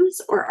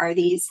issues or are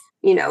these,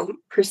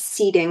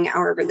 preceding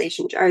our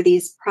relationship? Are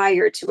these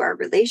prior to our Mhm.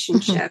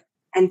 relationship?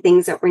 and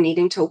things that we're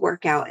needing to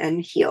work out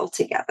and heal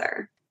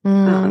together.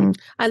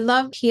 I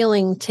love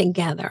healing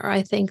together.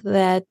 I think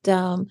that,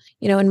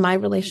 in my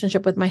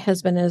relationship with my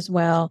husband as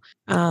well,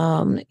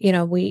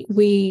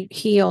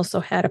 he also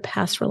had a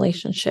past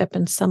relationship,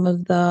 and some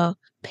of the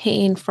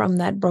pain from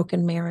that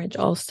broken marriage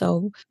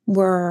also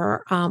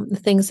were the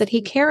things that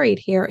he carried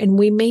here. And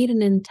we made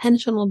an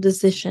intentional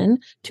decision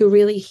to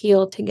really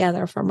heal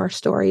together from our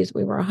stories.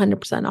 We were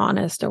 100%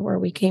 honest of where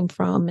we came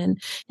from.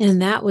 And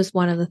that was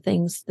one of the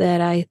things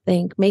that I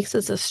think makes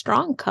us a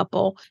strong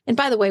couple. And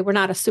by the way, we're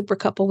not a super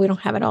couple. We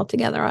don't have it all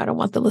together. I don't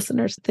want the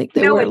listeners to think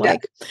that we're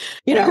like,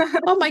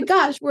 oh my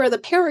gosh, we're the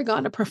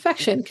paragon of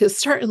perfection. Because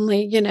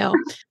certainly,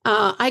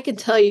 I can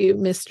tell you,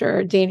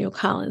 Mr.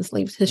 DeLucca-Collins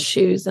leaves his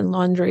shoes and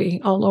laundry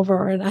all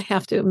over, and I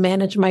have to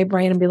manage my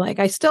brain and be like,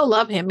 I still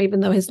love him, even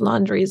though his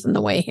laundry is in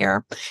the way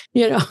here,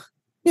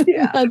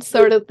 that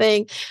sort of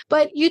thing.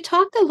 But you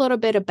talked a little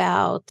bit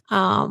about,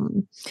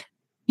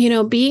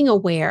 being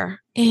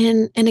aware.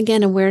 And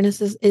again,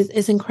 awareness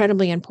is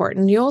incredibly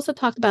important. You also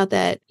talked about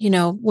that,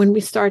 when we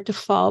start to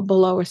fall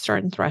below a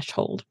certain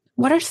threshold,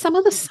 what are some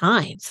of the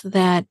signs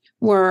that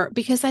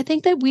because I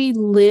think that we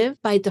live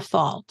by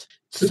default.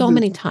 So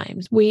many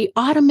times we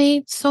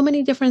automate so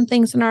many different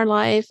things in our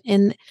life,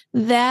 and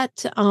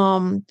that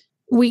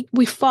we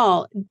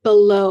fall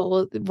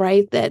below,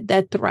 right,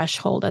 that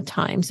threshold at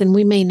times, and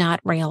we may not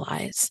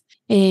realize.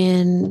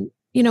 And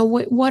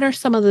what are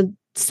some of the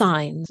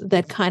signs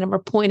that kind of are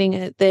pointing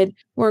at that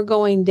we're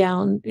going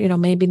down,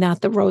 maybe not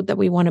the road that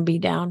we want to be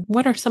down?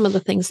 What are some of the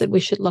things that we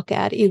should look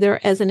at, either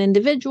as an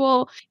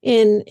individual,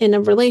 in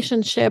a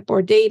relationship,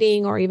 or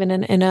dating, or even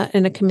in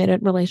a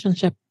committed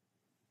relationship?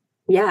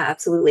 Yeah,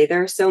 absolutely.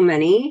 There are so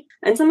many,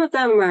 and some of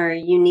them are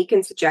unique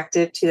and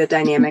subjective to the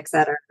dynamics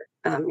that are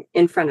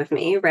in front of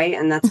me, right?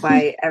 And that's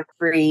why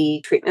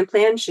every treatment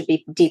plan should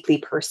be deeply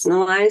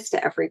personalized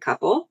to every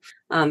couple,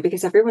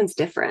 because everyone's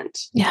different.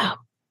 Yeah.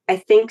 I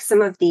think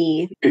some of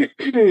the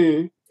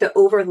the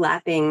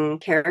overlapping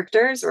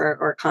characters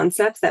or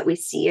concepts that we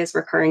see as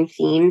recurring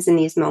themes in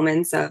these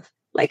moments of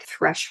like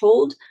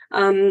threshold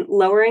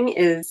lowering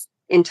is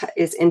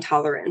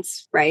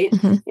intolerance, right?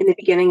 In the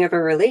beginning of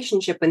a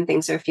relationship, when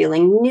things are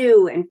feeling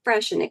new and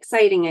fresh and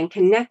exciting and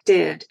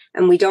connected,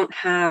 and we don't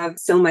have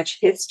so much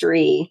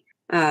history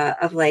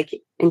of like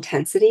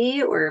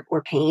intensity or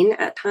pain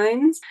at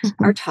times,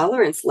 our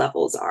tolerance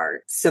levels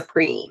are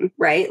supreme,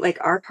 right? Like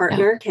our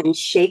partner can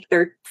shake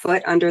their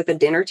foot under the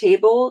dinner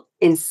table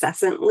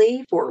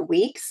incessantly for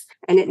weeks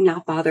and it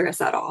not bother us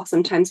at all.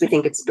 Sometimes we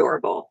think it's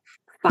adorable.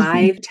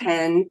 5,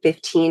 10,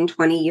 15,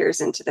 20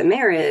 years into the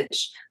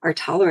marriage, our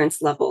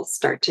tolerance levels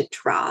start to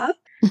drop.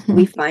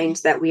 We find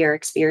that we are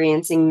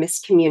experiencing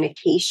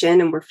miscommunication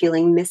and we're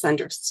feeling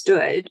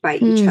misunderstood by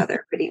each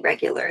other pretty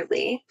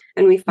regularly.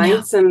 And we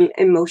find some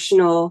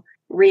emotional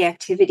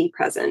reactivity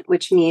present,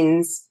 which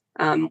means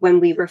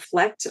when we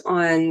reflect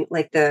on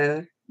like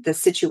the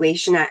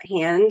situation at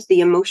hand,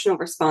 the emotional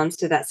response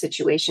to that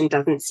situation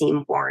doesn't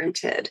seem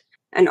warranted.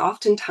 And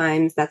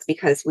oftentimes that's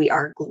because we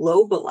are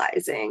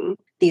globalizing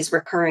these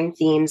recurring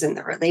themes in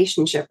the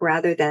relationship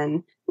rather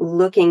than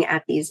looking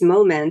at these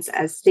moments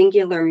as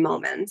singular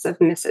moments of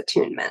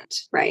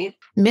misattunement, right?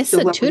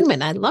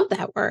 Misattunement. I love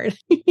that word.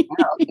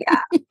 Oh,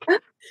 yeah.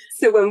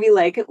 So when we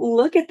like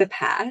look at the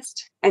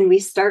past and we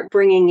start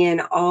bringing in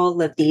all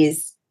of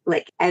these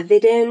like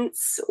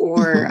evidence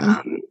or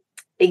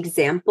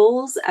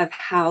examples of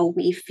how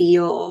we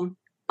feel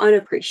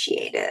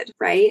unappreciated,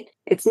 right?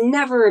 It's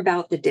never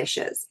about the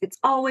dishes. It's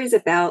always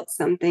about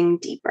something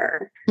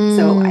deeper.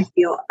 So I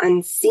feel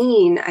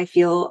unseen. I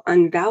feel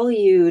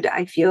unvalued.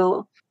 I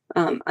feel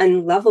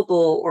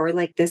unlovable, or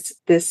like this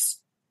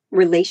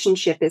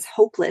relationship is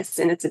hopeless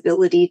in its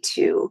ability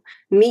to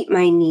meet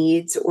my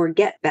needs or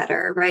get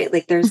better, right?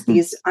 Like there's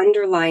these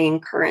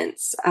underlying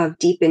currents of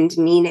deepened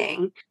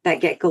meaning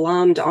that get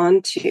glommed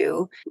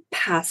onto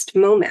past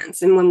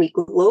moments. And when we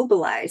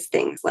globalize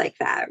things like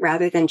that,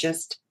 rather than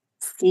just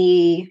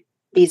see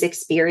these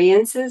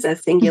experiences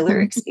as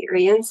singular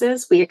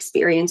experiences, we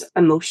experience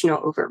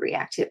emotional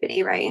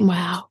overreactivity, right?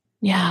 Wow.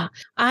 Yeah.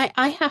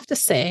 I have to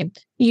say,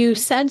 you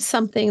said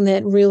something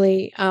that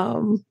really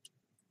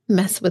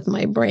messed with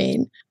my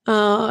brain.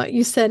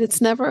 You said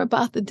it's never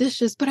about the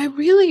dishes, but I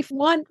really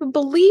want to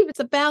believe it's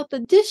about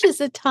the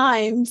dishes at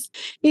times.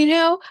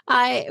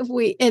 I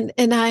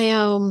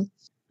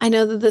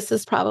know that this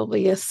is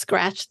probably a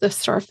scratch the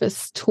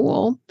surface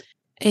tool.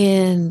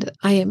 And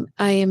I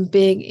am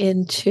big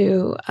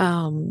into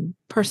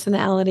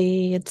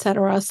personality,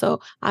 etc.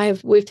 So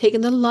we've taken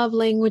the love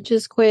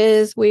languages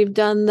quiz. We've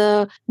done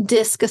the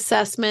DISC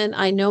assessment.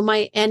 I know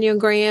my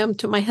Enneagram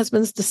to my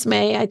husband's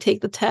dismay. I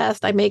take the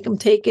test. I make him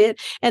take it.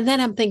 And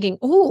then I'm thinking,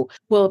 oh,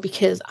 well,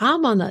 because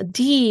I'm on the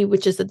D,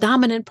 which is the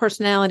dominant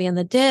personality on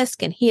the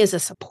DISC, and he is a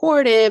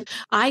supportive.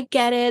 I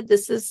get it.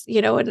 This is,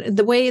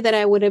 the way that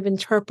I would have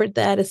interpreted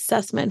that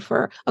assessment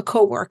for a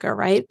coworker,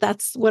 right?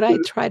 That's what I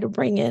try to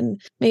bring in.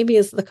 Maybe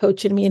as the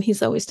coach in me, and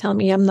he's always telling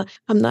me I'm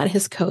not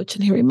his coach,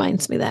 and he reminds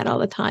reminds me that all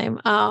the time.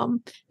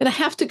 And I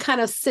have to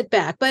kind of sit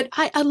back. But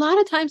a lot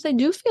of times I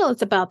do feel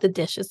it's about the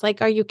dishes.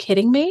 Like, are you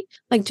kidding me?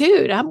 Like,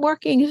 dude, I'm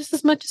working just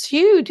as much as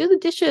you. Do the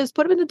dishes,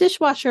 put them in the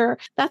dishwasher.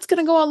 That's going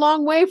to go a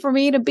long way for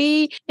me to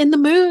be in the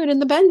mood in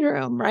the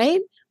bedroom,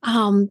 right?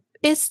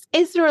 Is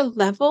there a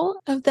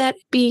level of that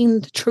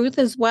being the truth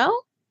as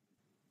well?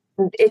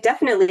 It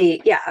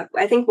definitely, yeah.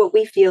 I think what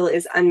we feel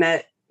is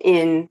unmet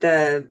in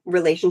the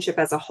relationship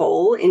as a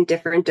whole in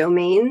different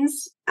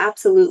domains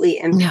absolutely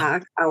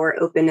impact our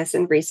openness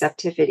and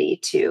receptivity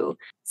to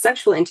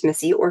sexual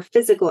intimacy or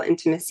physical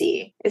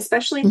intimacy,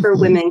 especially for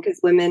women, because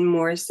women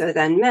more so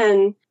than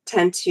men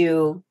tend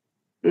to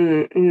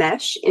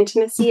mesh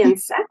intimacy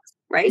and sex.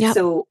 Right. Yep.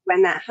 So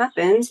when that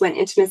happens, when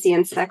intimacy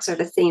and sex are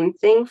the same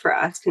thing for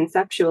us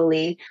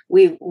conceptually,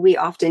 we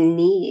often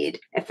need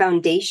a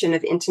foundation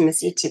of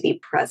intimacy to be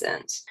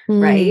present,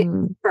 right?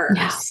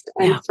 First.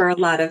 And for a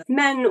lot of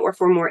men or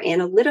for more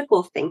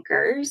analytical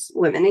thinkers,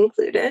 women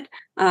included,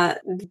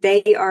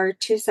 they are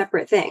two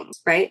separate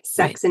things, right?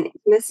 Sex and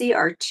intimacy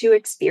are two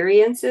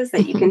experiences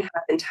that you can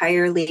have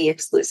entirely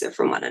exclusive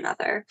from one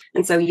another.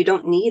 And so you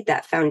don't need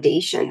that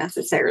foundation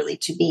necessarily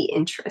to be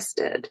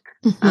interested.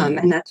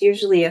 And that's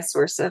usually a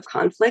source of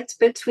conflict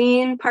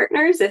between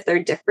partners if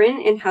they're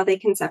different in how they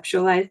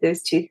conceptualize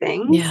those two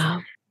things.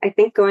 Yeah. I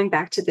think going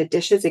back to the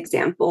dishes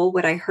example,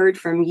 what I heard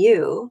from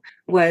you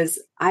was,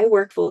 I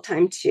work full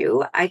time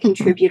too. I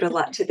contribute a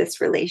lot to this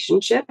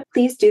relationship.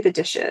 Please do the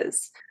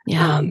dishes.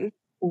 Yeah.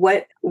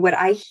 What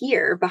I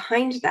hear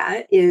behind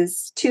that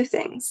is two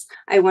things.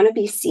 I want to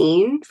be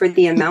seen for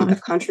the amount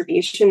of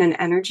contribution and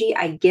energy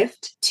I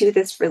gift to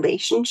this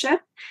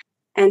relationship.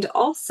 And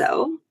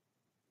also,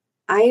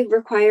 I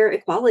require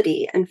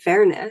equality and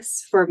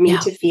fairness for me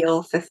to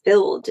feel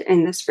fulfilled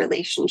in this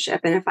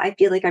relationship. And if I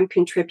feel like I'm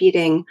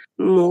contributing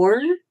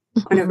more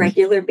on a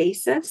regular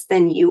basis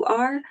than you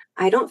are,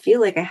 I don't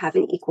feel like I have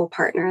an equal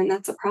partner, and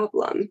that's a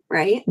problem,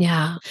 right?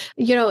 Yeah.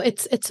 You know,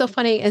 it's so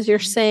funny as you're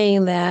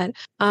saying that.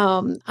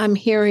 I'm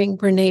hearing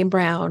Brene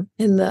Brown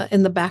in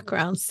the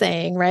background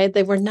saying, right,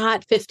 they were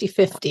not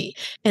 50-50,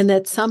 and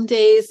that some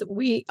days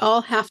we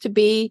all have to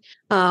be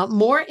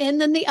more in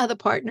than the other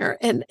partner.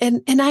 And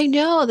I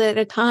know that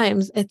at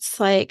times it's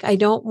like, I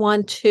don't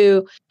want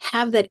to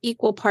have that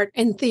equal part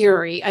in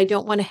theory. I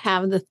don't want to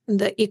have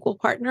the equal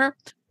partner.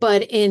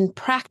 But in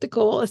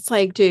practical, it's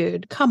like,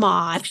 dude, come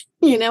on,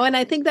 and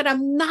I think that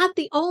I'm not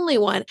the only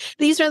one.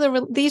 These are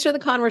the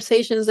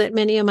conversations that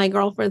many of my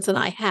girlfriends and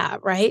I have,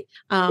 right?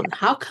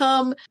 How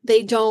come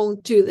they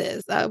don't do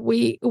this?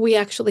 We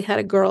actually had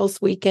a girls'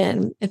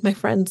 weekend at my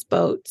friend's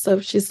boat. So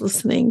if she's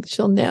listening,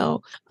 she'll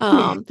know.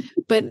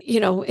 But,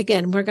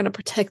 again, we're going to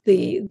protect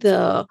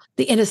the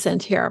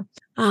innocent here.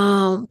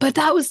 But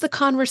that was the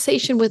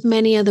conversation with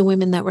many of the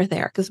women that were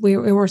there, because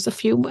there was a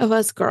few of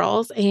us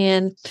girls,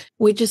 and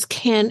we just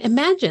can't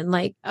imagine,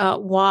 like,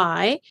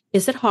 why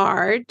is it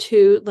hard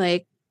to,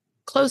 like,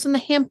 close in the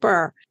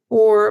hamper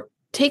or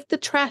take the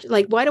trash?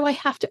 Like, why do I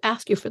have to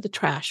ask you for the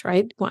trash,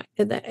 right? Why?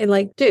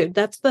 Like, dude,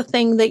 that's the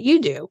thing that you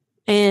do.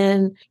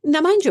 And now,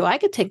 mind you, I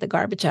could take the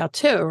garbage out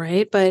too,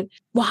 right? But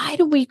why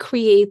do we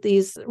create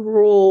these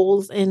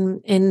rules?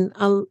 And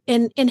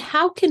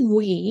how can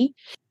we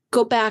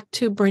go back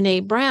to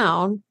Brene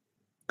Brown,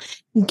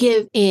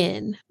 give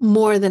in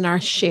more than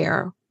our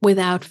share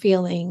without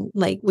feeling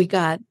like we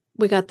got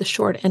the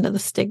short end of the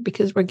stick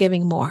because we're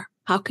giving more?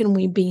 How can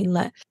we be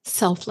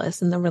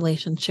selfless in the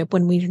relationship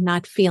when we're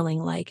not feeling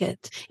like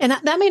it? And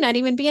that may not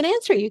even be an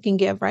answer you can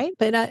give, right?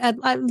 But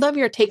I'd love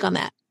your take on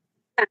that.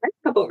 I have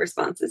a couple of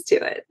responses to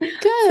it.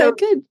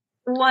 Good.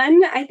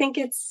 One, I think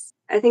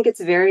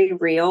it's very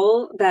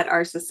real that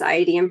our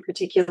society in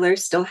particular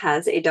still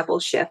has a double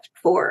shift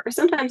or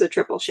sometimes a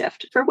triple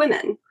shift for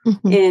women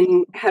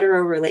in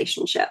hetero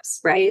relationships,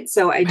 right?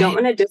 So I don't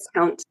want to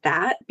discount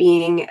that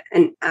being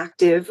an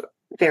active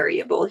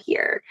variable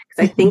here,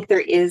 because I think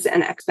there is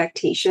an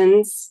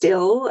expectation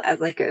still as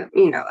like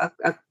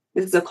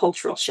this is a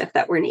cultural shift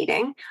that we're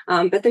needing.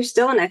 But there's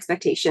still an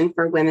expectation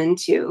for women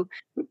to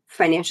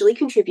financially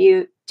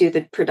contribute, do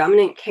the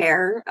predominant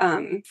care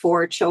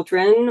for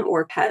children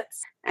or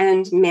pets,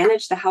 and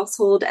manage the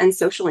household and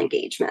social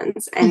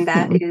engagements. And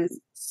that is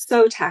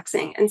so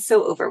taxing and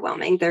so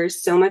overwhelming.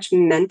 There's so much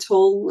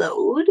mental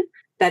load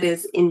that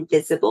is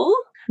invisible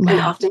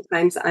and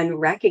oftentimes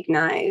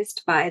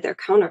unrecognized by their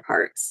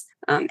counterparts.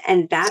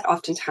 And that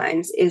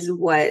oftentimes is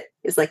what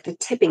is like the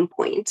tipping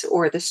point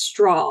or the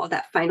straw,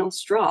 that final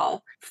straw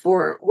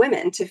for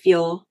women to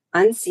feel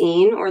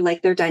unseen or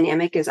like their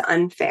dynamic is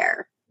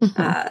unfair.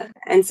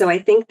 And so I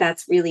think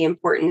that's really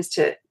important, is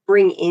to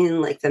bring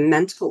in like the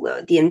mental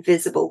load, the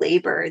invisible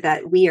labor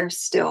that we are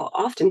still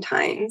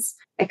oftentimes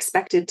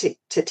expected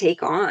to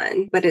take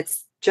on, but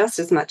it's just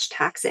as much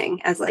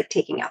taxing as like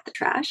taking out the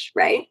trash,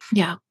 right?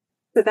 Yeah.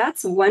 So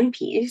that's one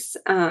piece.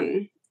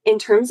 In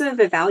terms of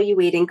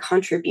evaluating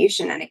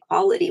contribution and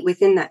equality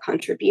within that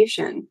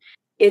contribution,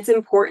 it's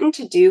important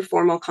to do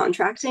formal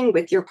contracting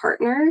with your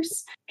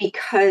partners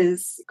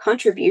because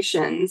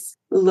contributions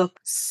look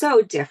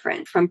so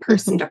different from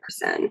person to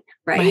person,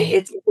 right?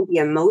 It can be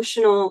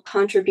emotional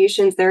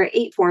contributions. There are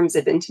 8 forms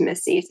of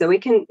intimacy. So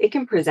it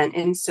can present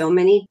in so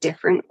many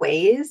different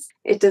ways.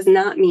 It does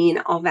not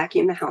mean I'll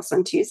vacuum the house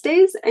on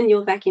Tuesdays and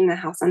you'll vacuum the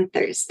house on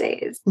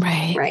Thursdays.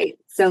 Right.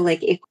 So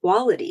like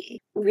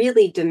equality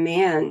really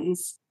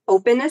demands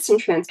openness and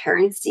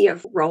transparency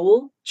of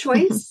role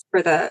choice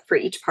for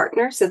each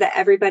partner so that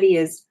everybody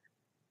is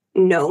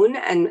known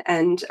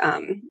and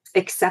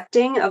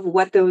accepting of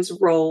what those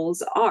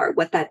roles are,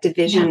 what that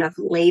division of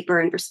labor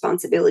and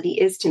responsibility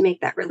is to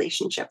make that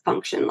relationship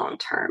function long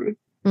term.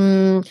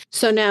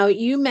 So now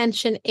you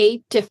mentioned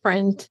 8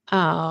 different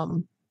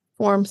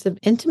forms of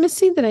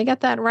intimacy. Did I get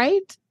that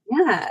right?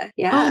 Yeah.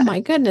 Oh my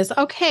goodness.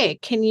 Okay.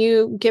 Can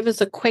you give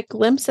us a quick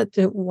glimpse at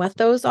what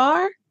those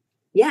are?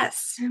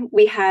 Yes.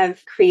 We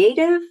have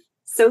creative,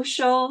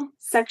 social,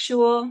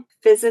 sexual,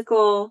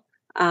 physical,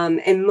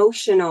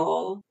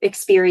 emotional,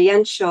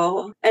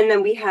 experiential, and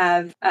then we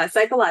have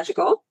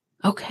psychological.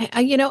 Okay.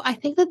 I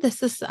think that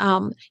this is,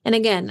 and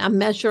again, I'm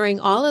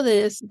measuring all of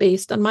this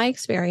based on my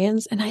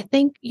experience. And I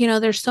think,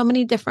 there's so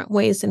many different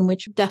ways in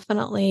which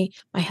definitely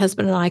my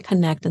husband and I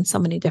connect in so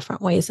many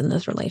different ways in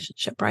this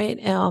relationship, right?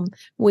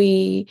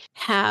 We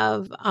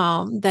have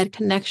that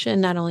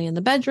connection not only in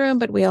the bedroom,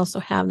 but we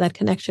also have that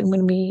connection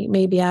when we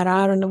may be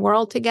out in the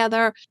world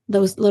together.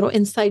 Those little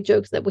inside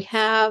jokes that we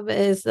have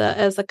as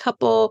a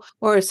couple,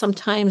 or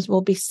sometimes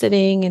we'll be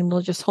sitting and we'll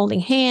just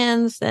holding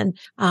hands, and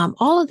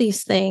all of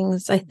these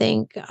things, I think,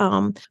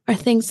 are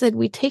things that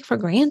we take for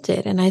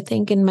granted. And I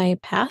think in my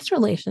past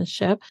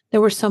relationship,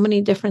 there were so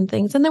many different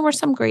things, and there were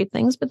some great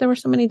things, but there were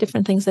so many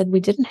different things that we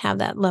didn't have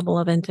that level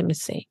of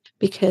intimacy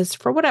because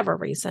for whatever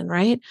reason,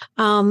 right?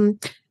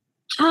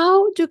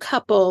 How do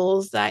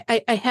couples,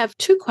 I have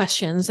 2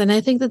 questions, and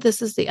I think that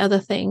this is the other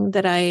thing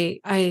that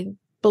I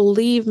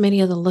believe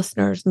many of the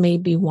listeners may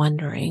be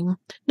wondering.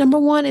 Number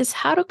 1 is,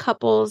 how do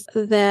couples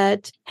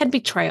that had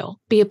betrayal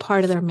be a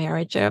part of their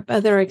marriage, of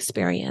their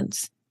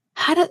experience?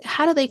 How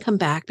do they come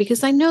back?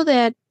 Because I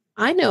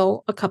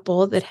know a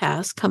couple that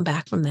has come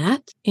back from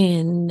that.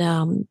 And,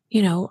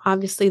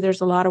 obviously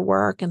there's a lot of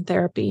work and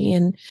therapy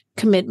and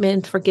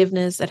commitment,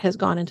 forgiveness that has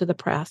gone into the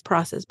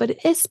process, but it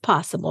is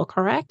possible,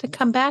 correct, to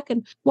come back?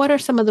 And what are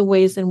some of the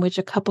ways in which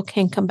a couple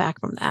can come back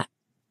from that?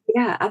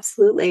 Yeah,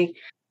 absolutely.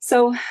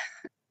 So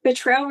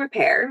betrayal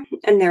repair,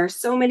 and there are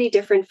so many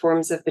different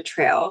forms of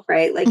betrayal,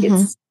 right? Like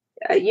it's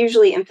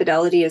usually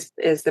infidelity is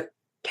the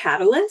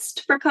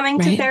catalyst for coming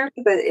to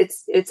therapy, but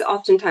it's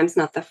oftentimes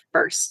not the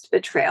first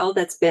betrayal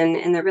that's been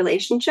in the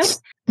relationship.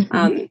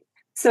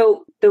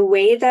 So the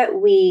way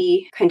that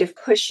we kind of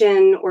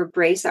cushion or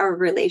brace our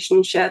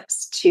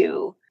relationships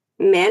to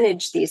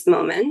manage these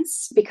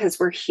moments, because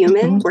we're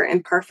human, we're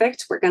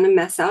imperfect, we're going to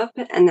mess up,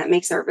 and that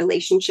makes our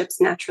relationships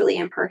naturally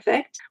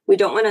imperfect. We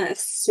don't want to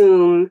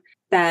assume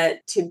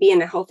that to be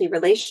in a healthy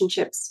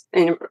relationship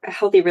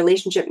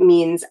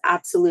means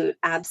absolute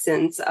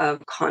absence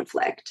of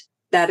conflict.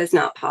 That is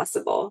not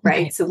possible,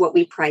 right? So what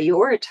we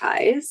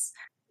prioritize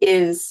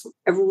is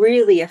a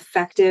really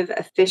effective,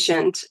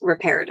 efficient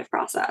reparative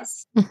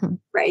process,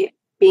 right?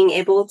 Being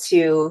able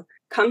to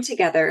come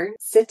together,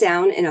 sit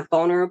down in a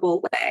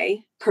vulnerable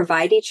way,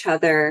 provide each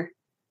other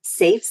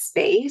safe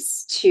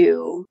space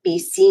to be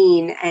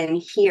seen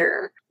and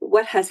hear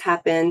what has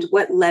happened,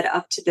 what led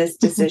up to this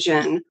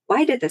decision,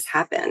 why did this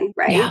happen,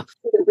 right? Yeah.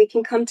 So that we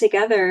can come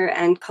together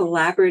and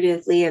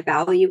collaboratively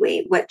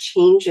evaluate what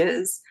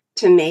changes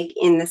to make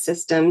in the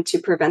system to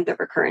prevent the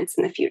recurrence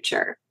in the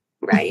future,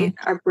 right?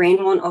 Our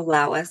brain won't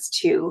allow us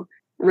to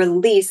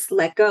release,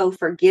 let go,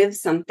 forgive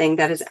something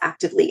that is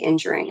actively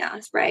injuring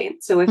us, right?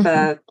 So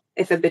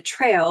if a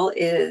betrayal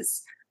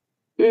is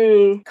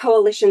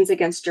coalitions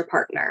against your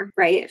partner,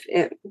 right?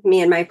 If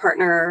me and my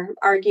partner are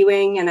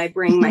arguing and I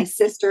bring my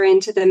sister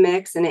into the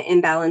mix and it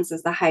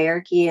imbalances the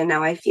hierarchy, and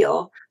now I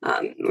feel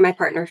my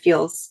partner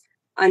feels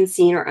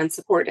unseen or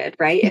unsupported,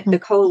 right? If the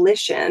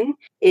coalition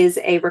is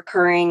a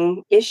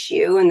recurring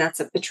issue and that's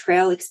a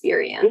betrayal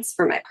experience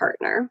for my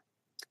partner,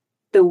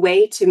 the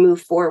way to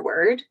move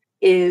forward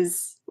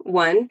is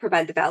 1,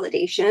 provide the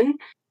validation,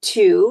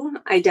 2,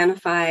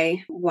 identify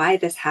why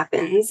this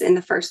happens in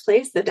the first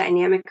place, the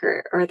dynamic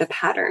or the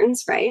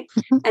patterns, right?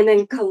 And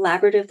then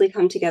collaboratively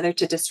come together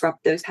to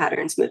disrupt those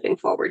patterns moving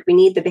forward. We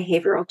need the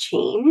behavioral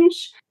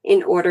change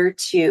in order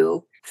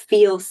to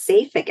feel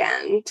safe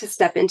again, to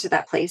step into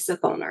that place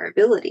of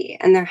vulnerability.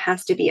 And there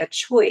has to be a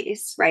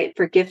choice, right?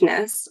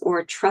 Forgiveness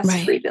or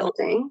trust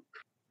rebuilding.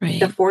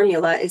 The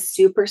formula is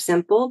super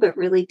simple, but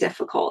really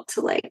difficult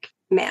to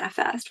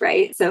manifest,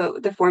 right? So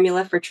the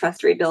formula for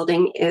trust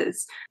rebuilding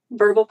is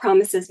verbal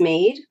promises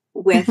made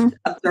with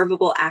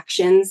observable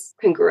actions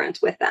congruent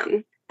with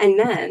them. And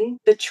then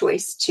the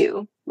choice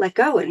to let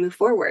go and move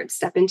forward,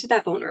 step into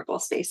that vulnerable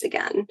space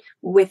again.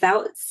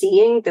 Without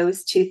seeing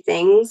those 2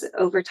 things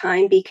over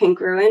time be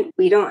congruent,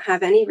 we don't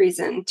have any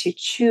reason to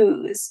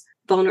choose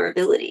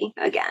vulnerability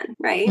again,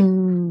 right?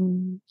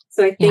 Mm,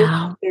 So I think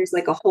yeah. there's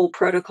like a whole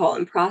protocol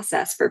and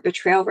process for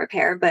betrayal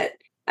repair, but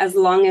as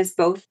long as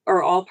both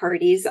or all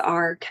parties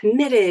are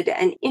committed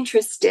and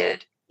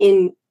interested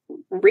in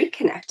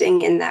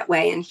reconnecting in that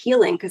way and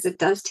healing, because it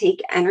does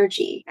take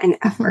energy and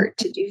effort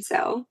to do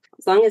so.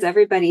 As long as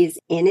everybody's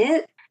in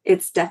it,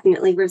 it's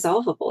definitely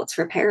resolvable. It's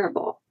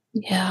repairable.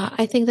 Yeah,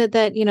 I think that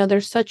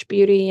there's such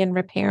beauty in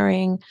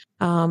repairing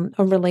a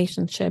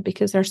relationship,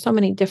 because there's so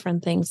many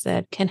different things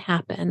that can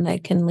happen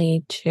that can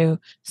lead to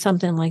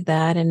something like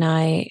that. And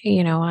I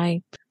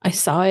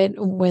saw it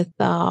with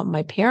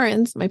my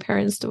parents. My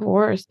parents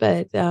divorced,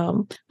 but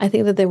I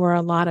think that there were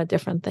a lot of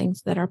different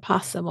things that are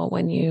possible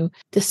when you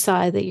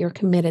decide that you're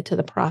committed to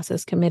the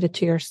process, committed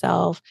to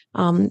yourself.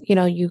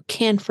 You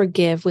can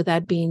forgive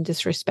without being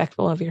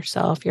disrespectful of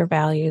yourself, your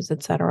values,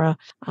 etc.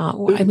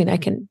 I mean, I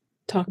can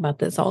talk about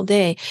this all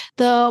day.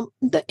 The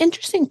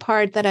interesting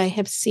part that I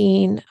have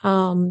seen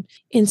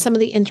in some of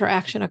the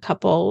interaction of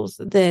couples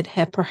that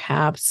have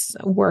perhaps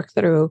worked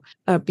through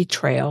a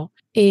betrayal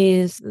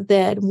is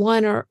that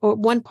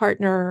one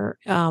partner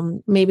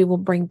maybe will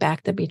bring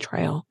back the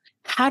betrayal.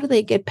 How do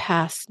they get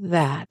past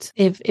that?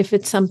 If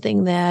it's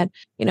something that,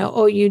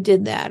 oh, you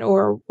did that,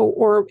 or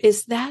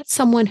is that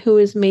someone who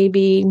is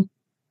maybe,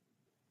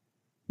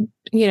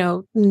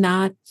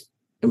 not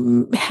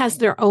has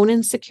their own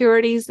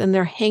insecurities and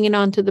they're hanging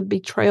on to the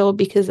betrayal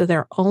because of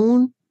their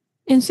own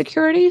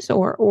insecurities,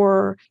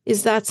 or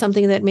is that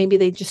something that maybe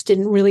they just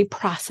didn't really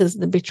process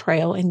the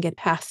betrayal and get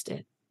past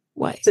it?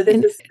 Why? So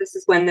this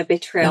is when the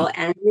betrayal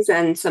ends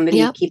and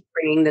somebody keeps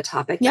bringing the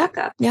topic back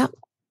up. Yeah.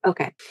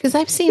 Okay. Because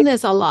I've seen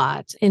this a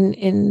lot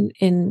in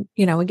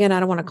again, I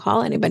don't want to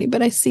call anybody,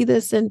 but I see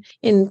this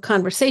in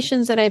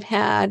conversations that I've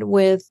had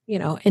with,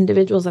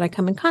 individuals that I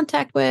come in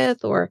contact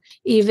with, or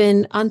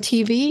even on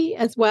TV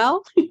as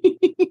well.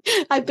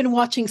 I've been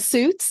watching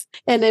Suits,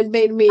 and it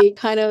made me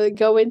kind of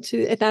go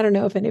into, and I don't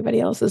know if anybody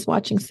else is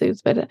watching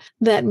Suits, but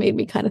that made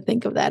me kind of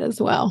think of that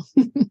as well.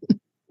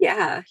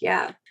 Yeah.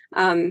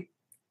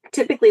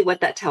 Typically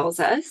what that tells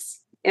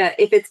us,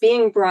 if it's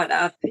being brought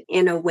up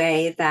in a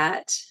way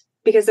that,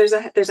 because there's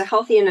a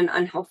healthy and an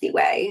unhealthy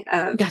way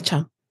of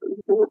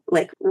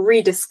like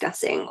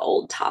rediscussing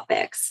old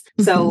topics.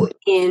 So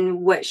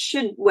in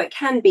what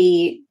can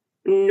be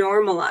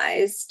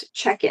normalized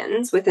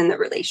check-ins within the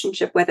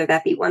relationship, whether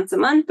that be once a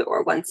month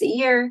or once a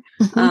year,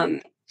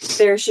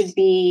 there should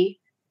be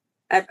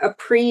a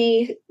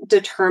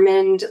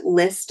predetermined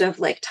list of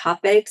like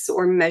topics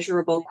or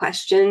measurable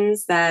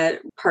questions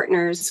that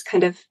partners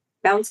kind of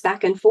bounce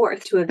back and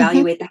forth to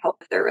evaluate the health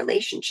of their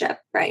relationship,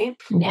 right?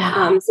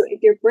 Yeah. So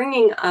if you're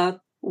bringing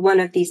up one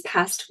of these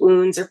past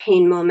wounds or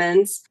pain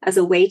moments as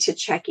a way to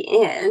check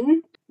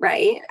in,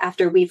 right,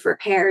 after we've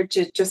repaired,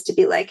 just to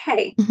be like,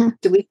 hey,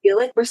 do we feel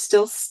like we're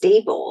still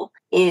stable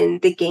in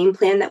the game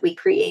plan that we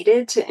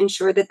created to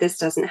ensure that this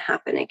doesn't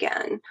happen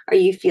again? Are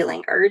you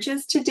feeling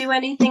urges to do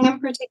anything in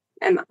particular?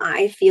 Am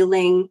I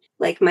feeling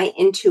like my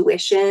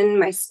intuition,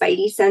 my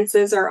spidey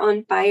senses are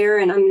on fire,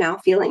 and I'm now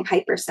feeling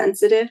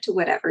hypersensitive to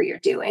whatever you're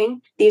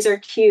doing? These are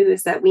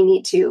cues that we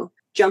need to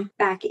jump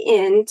back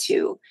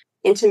into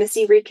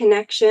intimacy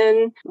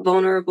reconnection,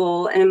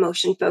 vulnerable and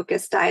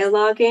emotion-focused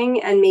dialoguing,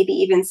 and maybe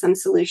even some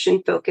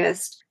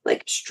solution-focused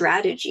like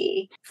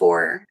strategy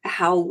for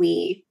how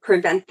we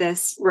prevent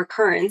this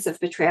recurrence of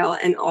betrayal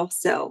and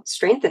also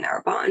strengthen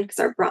our bond, because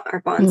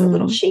our bond's a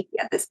little shaky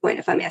at this point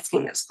if I'm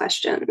asking those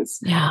questions.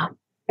 Yeah.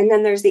 And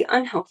then there's the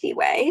unhealthy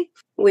way,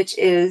 which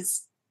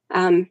is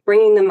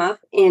bringing them up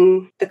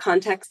in the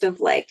context of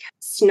like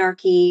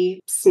snarky,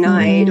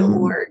 snide,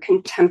 or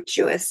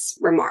contemptuous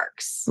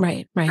remarks.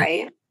 Right.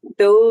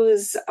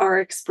 Those are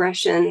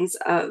expressions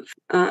of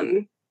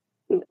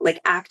like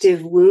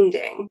active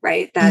wounding,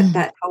 right?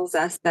 That tells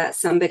us that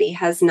somebody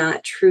has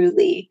not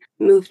truly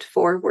moved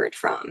forward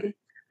from.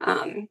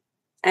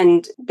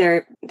 And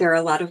there are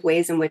a lot of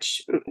ways in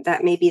which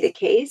that may be the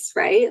case,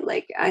 right?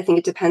 Like, I think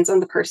it depends on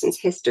the person's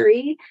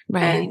history,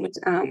 and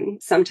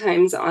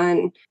sometimes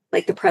on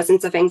like the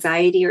presence of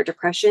anxiety or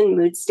depression.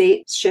 Mood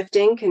state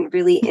shifting can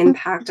really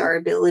impact our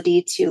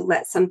ability to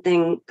let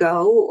something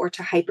go or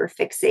to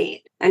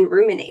hyperfixate and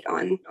ruminate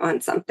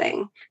on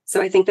something. So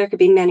I think there could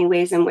be many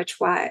ways in which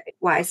why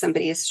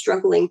somebody is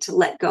struggling to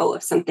let go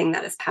of something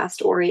that is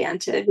past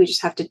oriented. We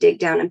just have to dig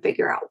down and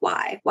figure out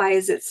why. Why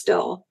is it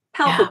still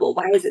palpable?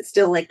 Why is it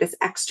still like this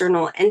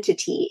external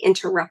entity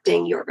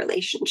interrupting your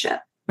relationship?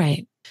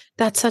 Right.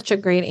 That's such a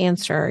great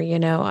answer.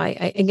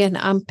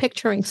 I'm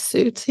picturing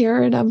Suits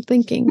here, and I'm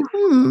thinking,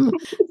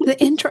 the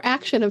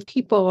interaction of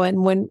people,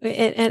 and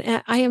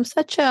I am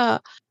such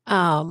a,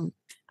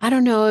 I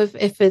don't know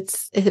if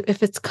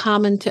it's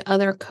common to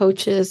other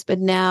coaches, but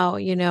now,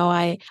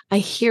 I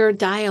hear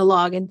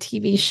dialogue in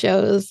TV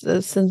shows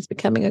since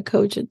becoming a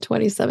coach in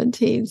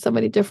 2017, so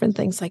many different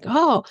things like,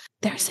 oh,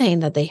 they're saying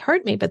that they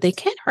hurt me, but they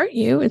can't hurt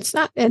you. It's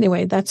not,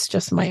 anyway, that's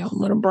just my own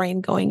little brain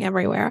going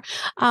everywhere.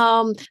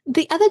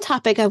 The other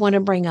topic I want to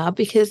bring up,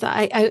 because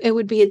it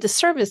would be a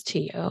disservice to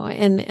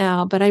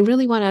you, but I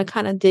really want to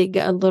kind of dig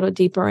a little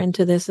deeper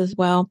into this as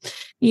well.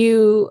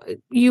 You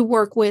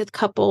work with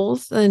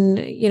couples and,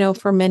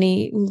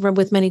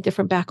 with many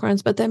different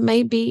backgrounds, but that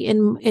may be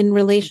in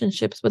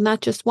relationships with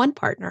not just one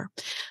partner.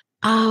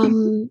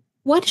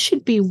 What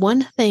should be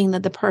one thing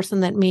that the person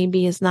that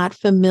maybe is not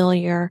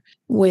familiar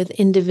with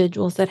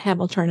individuals that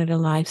have alternative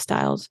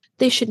lifestyles,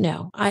 they should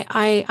know?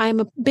 I'm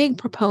a big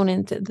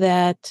proponent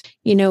that,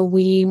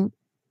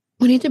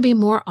 we need to be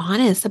more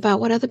honest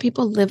about what other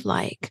people live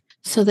like,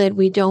 so that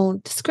we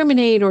don't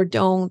discriminate or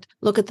don't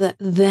look at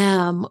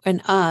them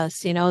and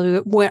us.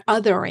 We're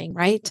othering,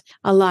 right?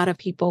 A lot of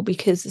people,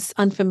 because it's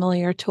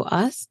unfamiliar to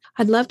us.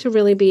 I'd love to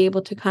really be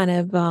able to kind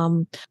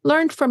of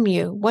learn from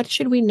you. What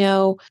should we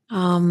know?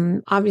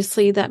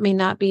 Obviously, that may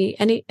not be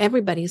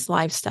everybody's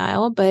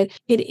lifestyle, but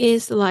it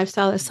is the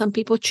lifestyle that some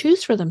people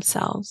choose for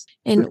themselves.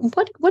 And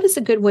what is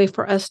a good way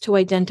for us to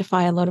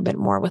identify a little bit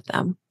more with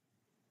them?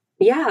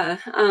 Yeah,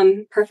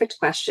 perfect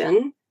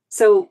question.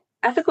 So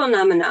ethical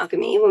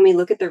non-monogamy, when we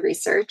look at the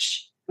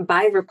research,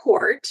 by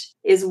report,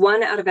 is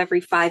 1 out of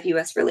every 5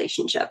 U.S.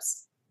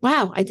 relationships.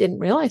 Wow, I didn't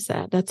realize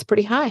that. That's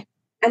pretty high.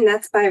 And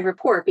that's by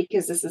report,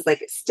 because this is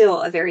still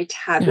a very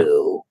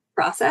taboo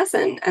process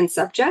and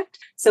subject.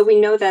 So we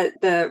know that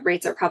the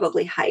rates are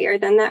probably higher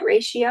than that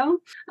ratio.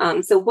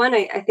 So one,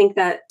 I think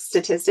that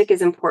statistic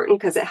is important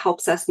because it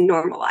helps us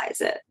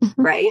normalize it,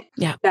 right?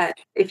 Yeah. That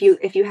if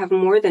you have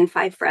more than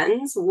 5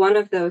 friends, one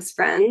of those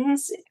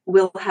friends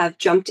will have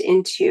jumped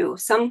into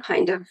some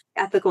kind of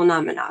ethical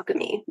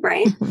non-monogamy,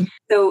 right?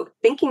 So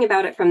thinking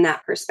about it from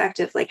that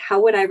perspective,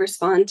 how would I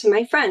respond to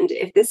my friend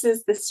if this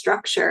is the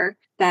structure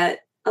that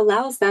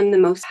allows them the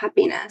most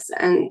happiness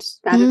and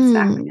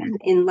satisfaction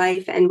in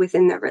life and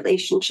within their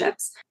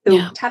relationships?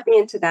 So tapping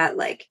into that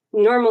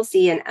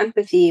normalcy and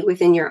empathy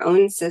within your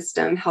own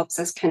system helps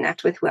us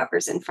connect with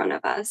whoever's in front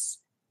of us.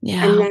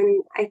 Yeah. And then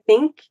I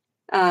think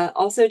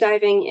also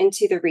diving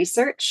into the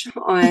research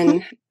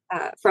on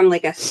from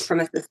a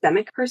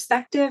systemic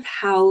perspective,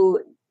 how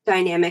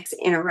dynamics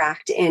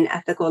interact in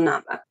ethical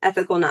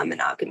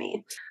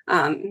non-monogamy.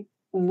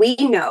 We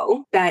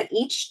know that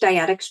each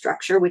dyadic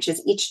structure, which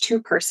is each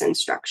 2-person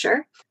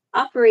structure,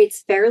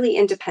 operates fairly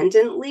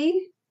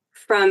independently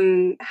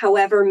from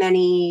however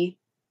many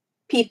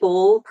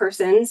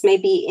persons may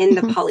be in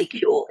the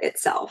polycule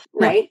itself,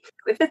 right?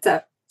 If it's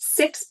a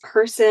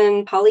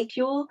 6-person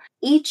polycule,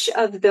 each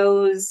of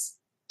those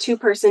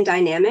 2-person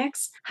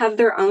dynamics have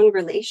their own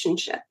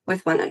relationship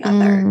with one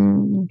another.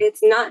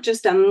 It's not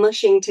just a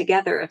mushing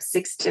together of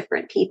 6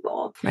 different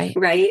people,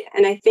 right?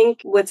 And I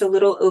think what's a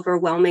little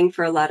overwhelming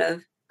for a lot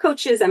of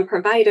coaches and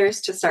providers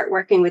to start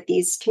working with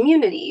these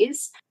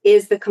communities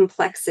is the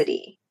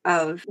complexity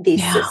of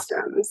these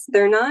systems.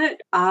 They're not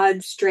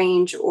odd,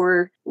 strange,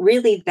 or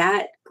really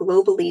that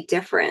globally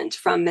different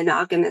from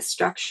monogamous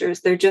structures.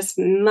 They're just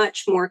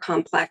much more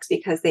complex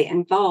because they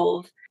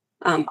involve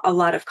a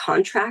lot of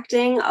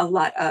contracting, a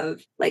lot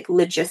of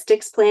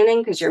logistics planning,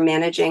 because you're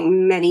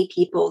managing many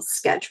people's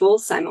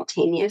schedules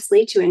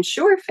simultaneously to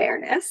ensure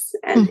fairness.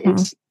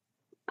 And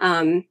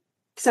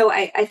so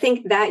I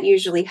think that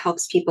usually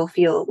helps people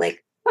feel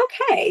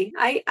okay,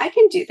 I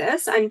can do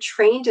this. I'm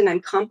trained and I'm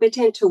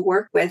competent to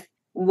work with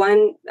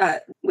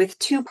with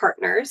 2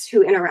 partners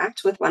who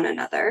interact with one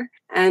another.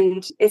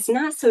 And it's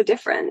not so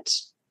different.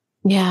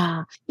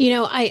 Yeah.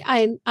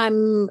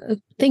 I'm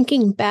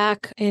thinking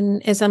back,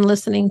 and as I'm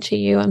listening to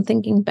you, I'm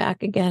thinking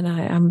back again.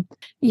 I'm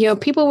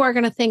people were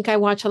going to think I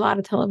watch a lot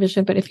of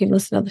television, but if you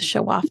listen to the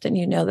show often,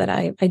 you know that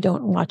I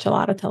don't watch a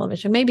lot of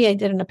television. Maybe I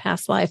did in a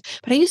past life,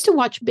 but I used to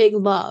watch Big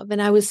Love,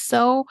 and I was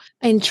so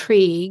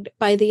intrigued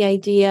by the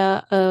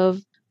idea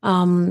of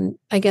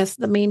I guess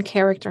the main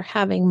character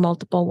having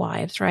multiple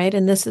wives, right?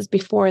 And this is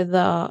before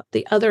the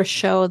other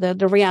show,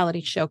 the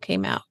reality show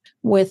came out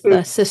with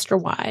the sister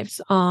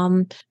wives.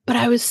 But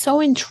I was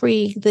so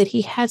intrigued that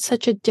he had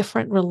such a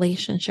different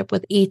relationship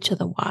with each of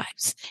the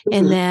wives,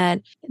 and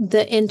that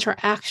the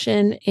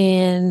interaction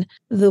in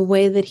the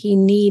way that he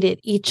needed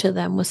each of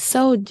them was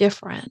so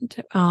different.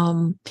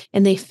 And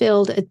they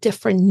filled a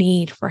different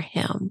need for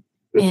him.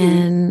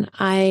 And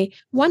I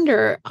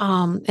wonder,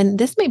 and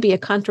this may be a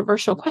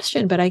controversial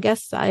question, but I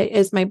guess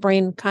as my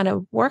brain kind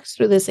of works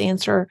through this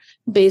answer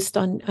based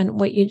on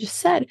what you just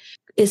said,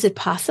 is it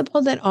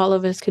possible that all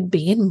of us could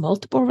be in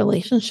multiple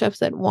relationships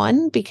at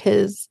one?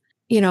 Because,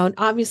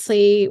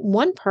 obviously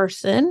one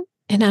person,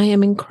 and I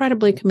am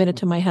incredibly committed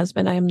to my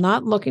husband, I am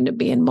not looking to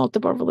be in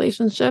multiple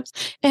relationships.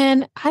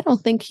 And I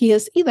don't think he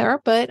is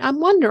either, but I'm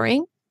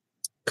wondering,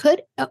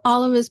 could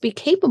all of us be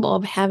capable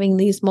of having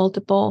these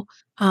multiple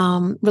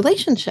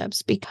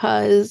relationships?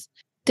 Because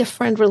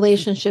different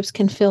relationships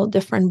can fill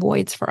different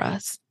voids for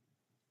us.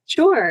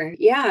 Sure.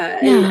 Yeah.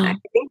 And I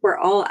think we're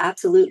all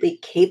absolutely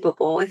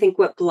capable. I think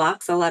what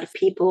blocks a lot of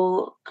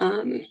people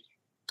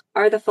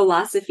are the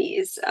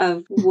philosophies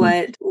of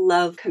what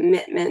love,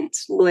 commitment,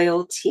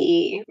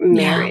 loyalty,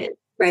 marriage,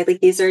 right?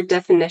 Like these are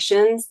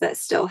definitions that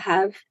still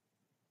have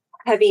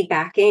heavy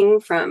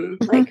backing from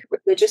like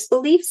religious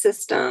belief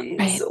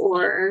systems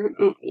or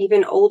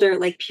even older,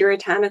 like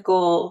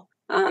puritanical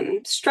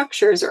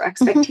structures or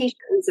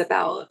expectations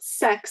about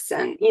sex.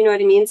 And you know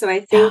what I mean? So I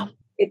think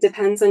it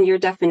depends on your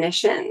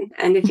definition.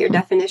 And if your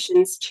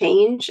definitions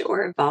change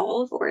or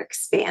evolve or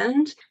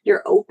expand,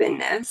 your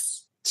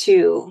openness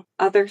to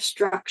other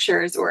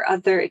structures or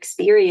other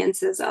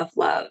experiences of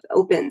love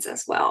opens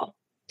as well.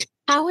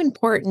 How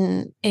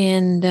important,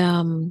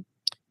 and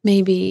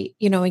maybe,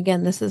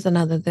 again, this is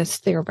this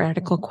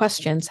theoretical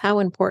questions. How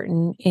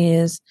important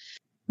is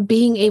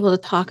being able to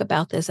talk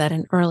about this at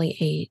an early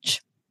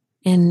age?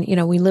 And,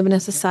 we live in a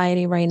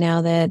society right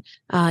now that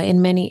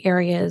in many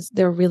areas,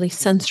 they're really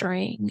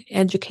censoring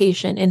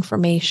education,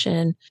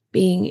 information,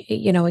 being,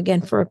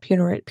 again, for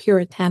a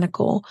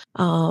puritanical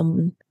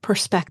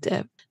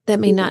perspective that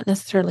may not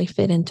necessarily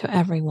fit into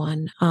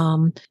everyone.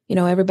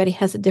 Everybody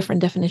has a different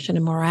definition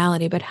of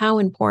morality, but how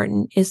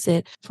important is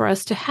it for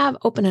us to have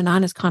open and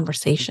honest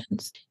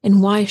conversations?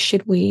 And why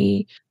should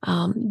we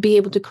be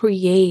able to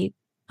create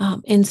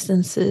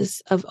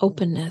instances of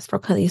openness for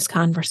these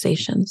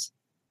conversations?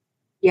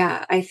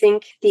 Yeah, I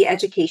think the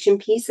education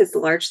piece is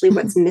largely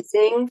what's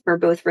missing for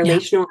both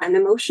relational and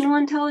emotional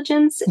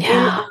intelligence in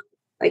our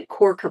like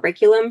core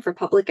curriculum for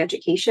public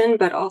education,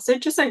 but also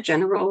just our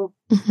general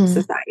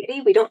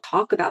society. We don't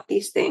talk about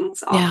these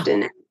things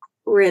often.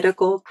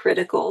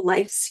 Critical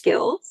life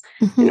skills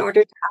in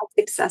order to have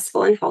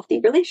successful and healthy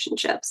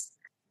relationships.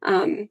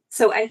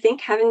 So I think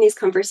having these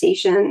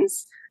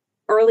conversations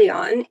early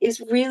on is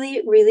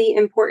really, really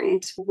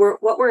important. What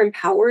we're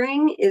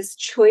empowering is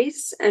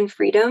choice and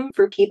freedom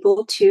for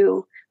people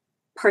to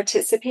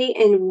participate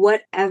in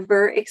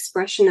whatever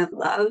expression of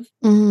love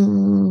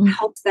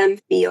helps them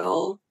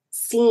feel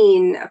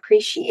seen,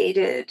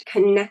 appreciated,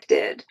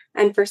 connected.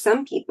 And for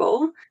some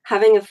people,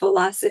 having a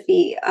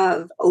philosophy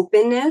of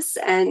openness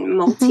and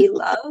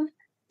multi-love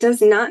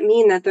does not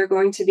mean that they're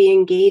going to be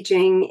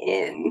engaging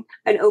in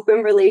an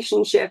open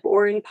relationship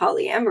or in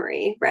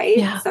polyamory, right?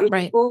 Yeah, some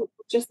people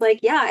just like,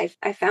 I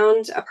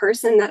found a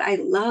person that I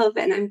love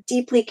and I'm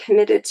deeply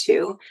committed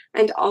to.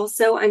 And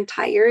also I'm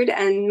tired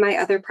and my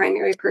other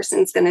primary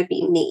person's going to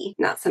be me,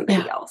 not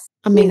somebody else.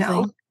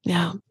 Amazing.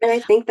 Yeah. And I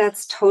think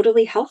that's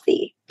totally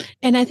healthy.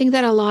 And I think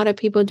that a lot of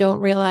people don't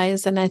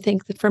realize, and I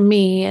think that for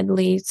me, at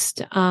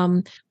least,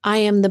 I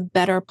am the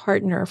better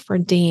partner for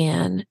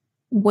Dan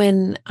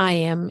when I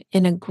am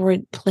in a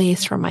good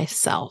place for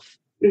myself.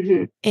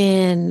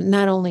 And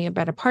not only a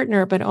better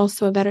partner, but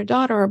also a better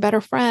daughter, a better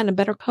friend, a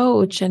better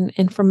coach.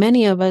 And for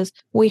many of us,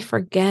 we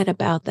forget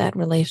about that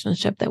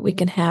relationship that we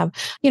can have.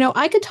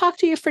 I could talk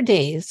to you for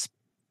days.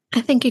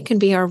 I think you can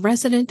be our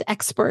resident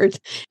expert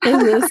in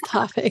this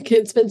topic.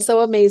 It's been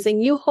so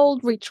amazing. You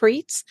hold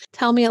retreats.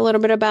 Tell me a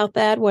little bit about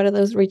that. What are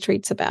those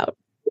retreats about?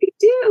 We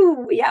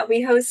do. Yeah,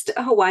 we host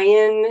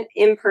Hawaiian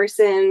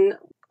in-person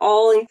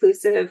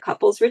all-inclusive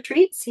couples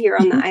retreats here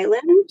on the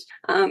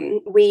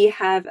island. We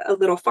have a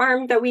little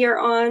farm that we are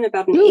on,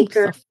 about an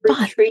acre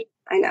retreat.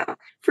 I know.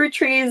 Fruit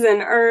trees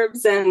and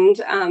herbs. And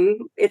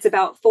it's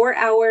about 4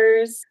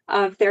 hours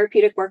of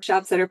therapeutic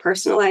workshops that are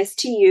personalized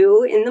to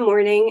you in the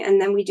morning. And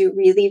then we do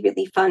really,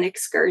 really fun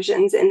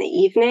excursions in the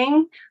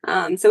evening.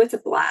 So it's a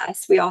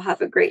blast. We all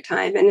have a great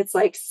time. And it's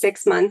like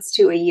 6 months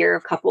to a year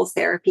of couples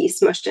therapy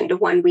smushed into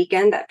one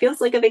weekend. That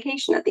feels like a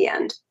vacation at the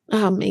end.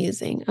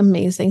 Amazing.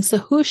 Amazing. So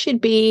who should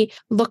be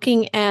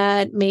looking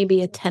at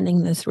maybe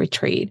attending this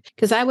retreat?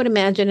 Because I would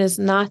imagine it's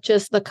not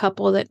just the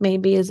couple that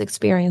maybe is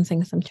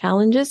experiencing some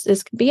challenges.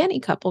 This could be any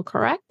couple,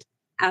 correct?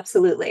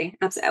 Absolutely.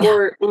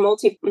 Or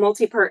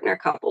multi-partner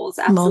couples.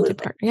 Absolutely.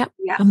 Multi-partner.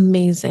 Yeah.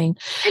 Amazing.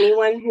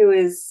 Anyone who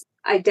is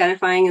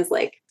identifying as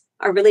like,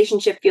 our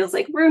relationship feels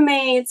like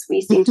roommates,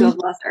 we seem to have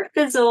lost our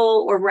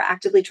fizzle, or we're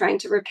actively trying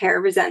to repair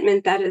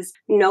resentment that is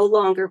no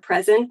longer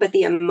present, but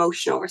the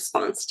emotional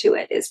response to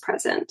it is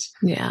present.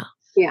 Yeah.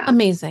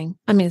 Amazing.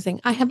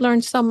 Amazing. I have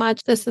learned so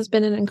much. This has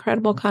been an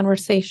incredible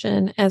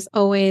conversation. As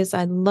always,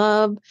 I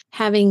love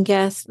having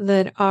guests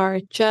that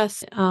are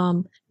just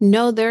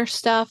know their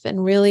stuff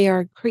and really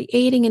are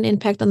creating an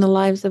impact on the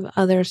lives of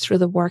others through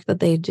the work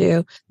that they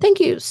do. Thank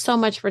you so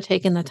much for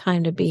taking the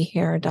time to be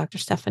here, Dr.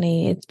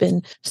 Stephanie. It's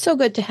been so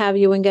good to have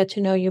you and get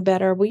to know you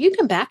better. Will you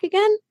come back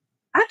again?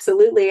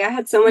 Absolutely. I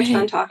had so much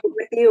fun talking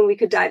with you, and we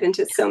could dive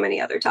into so many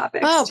other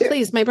topics. Too.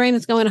 Please. My brain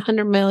is going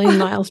 100 million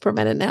miles per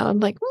minute now. I'm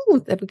like, we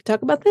could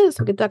talk about this.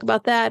 We could talk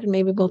about that. And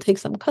maybe we'll take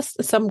some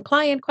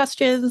client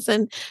questions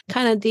and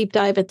kind of deep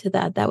dive into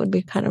that. That would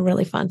be kind of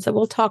really fun. So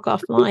we'll talk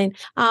offline.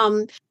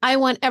 I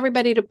want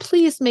everybody to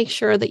please make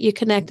sure that you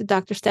connect to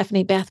Dr.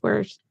 Stephanie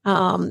Bathurst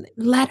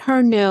let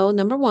her know,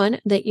 number one,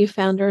 that you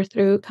found her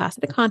through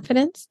Casa de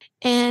Confidence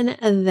and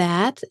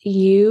that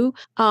you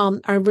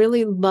are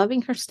really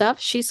loving her stuff.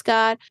 She's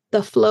got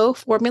the flow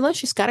formula.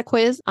 She's got a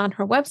quiz on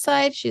her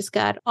website. She's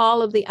got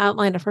all of the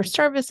outline of her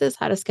services,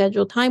 how to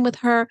schedule time with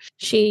her.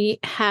 She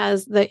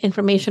has the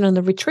information on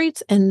the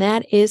retreats, and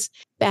that is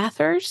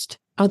Bathurst.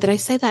 Oh, did I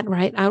say that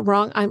right?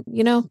 Wrong. I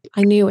knew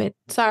it.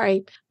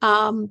 Sorry.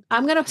 I'm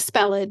going to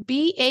spell it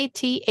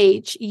Bathurst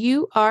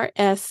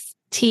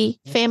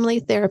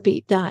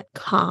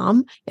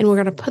familytherapy.com. And we're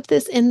going to put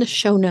this in the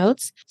show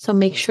notes. So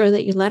make sure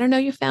that you let her know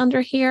you found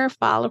her here,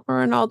 follow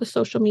her on all the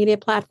social media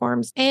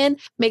platforms, and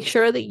make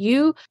sure that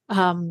you,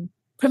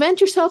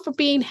 prevent yourself from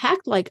being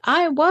hacked like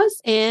I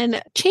was,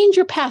 and change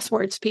your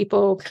passwords,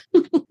 people.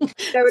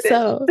 Noted.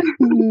 So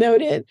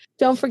noted.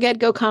 Don't forget,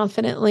 go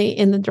confidently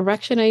in the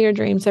direction of your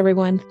dreams,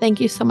 everyone.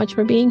 Thank you so much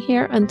for being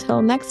here.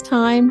 Until next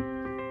time.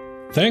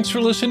 Thanks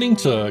for listening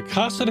to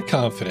Casa de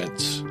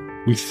Confidence.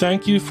 We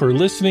thank you for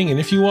listening, and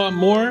if you want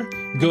more,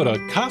 go to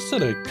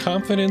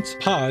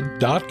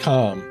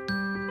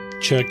casadeconfidencepod.com.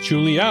 Check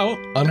Julie out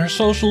on her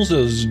socials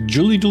as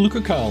Julie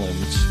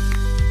DeLucca-Collins.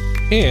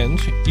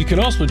 And you can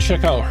also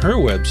check out her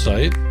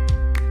website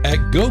at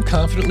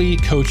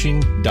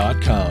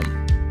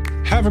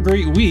goconfidentlycoaching.com. Have a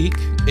great week,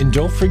 and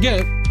don't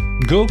forget,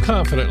 go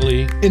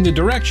confidently in the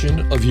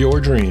direction of your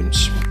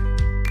dreams.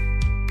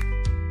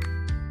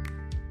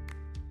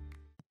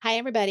 Hi,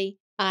 everybody.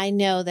 I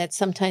know that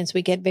sometimes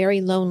we get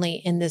very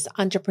lonely in this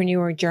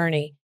entrepreneur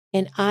journey,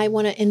 and I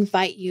want to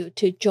invite you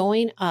to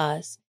join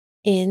us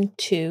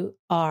into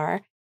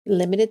our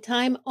limited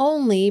time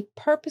only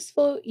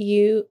Purposeful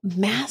You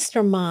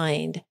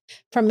Mastermind.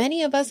 For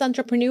many of us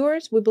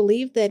entrepreneurs, we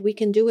believe that we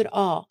can do it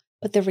all,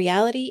 but the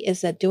reality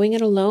is that doing it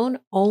alone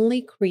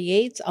only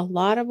creates a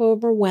lot of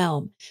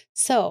overwhelm.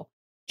 So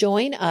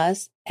join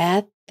us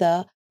at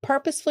the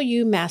Purposeful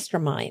You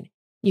Mastermind.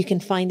 You can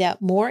find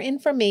out more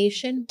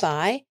information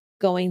by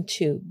going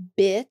to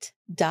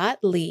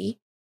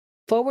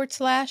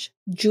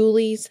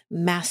bit.ly/Julie's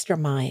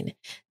Mastermind.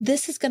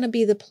 This is going to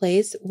be the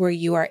place where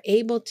you are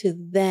able to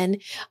then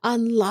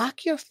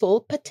unlock your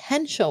full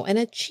potential and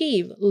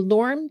achieve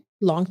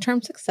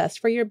long-term success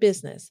for your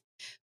business.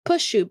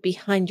 Push you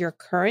behind your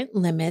current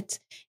limits,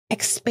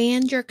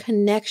 expand your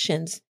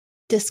connections,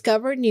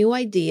 discover new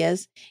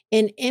ideas,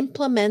 and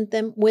implement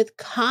them with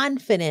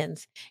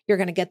confidence. You're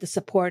going to get the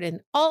support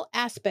in all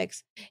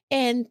aspects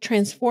and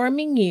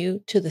transforming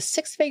you to the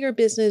six-figure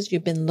business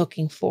you've been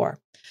looking for.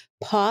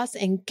 Pause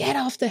and get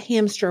off the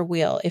hamster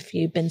wheel if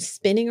you've been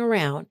spinning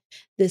around.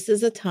 This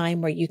is a time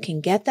where you can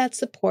get that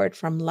support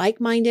from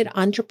like-minded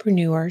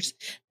entrepreneurs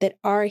that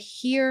are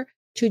here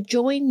to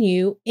join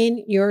you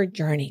in your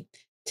journey.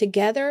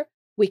 Together,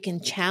 we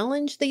can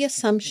challenge the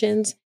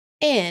assumptions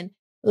and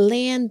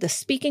land the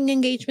speaking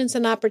engagements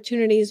and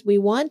opportunities we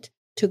want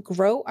to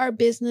grow our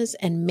business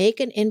and make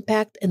an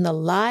impact in the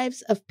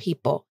lives of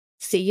people.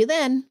 See you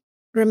then.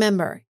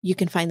 Remember, you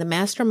can find the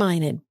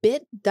mastermind at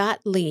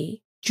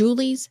bit.ly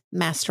Julie's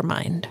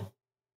Mastermind.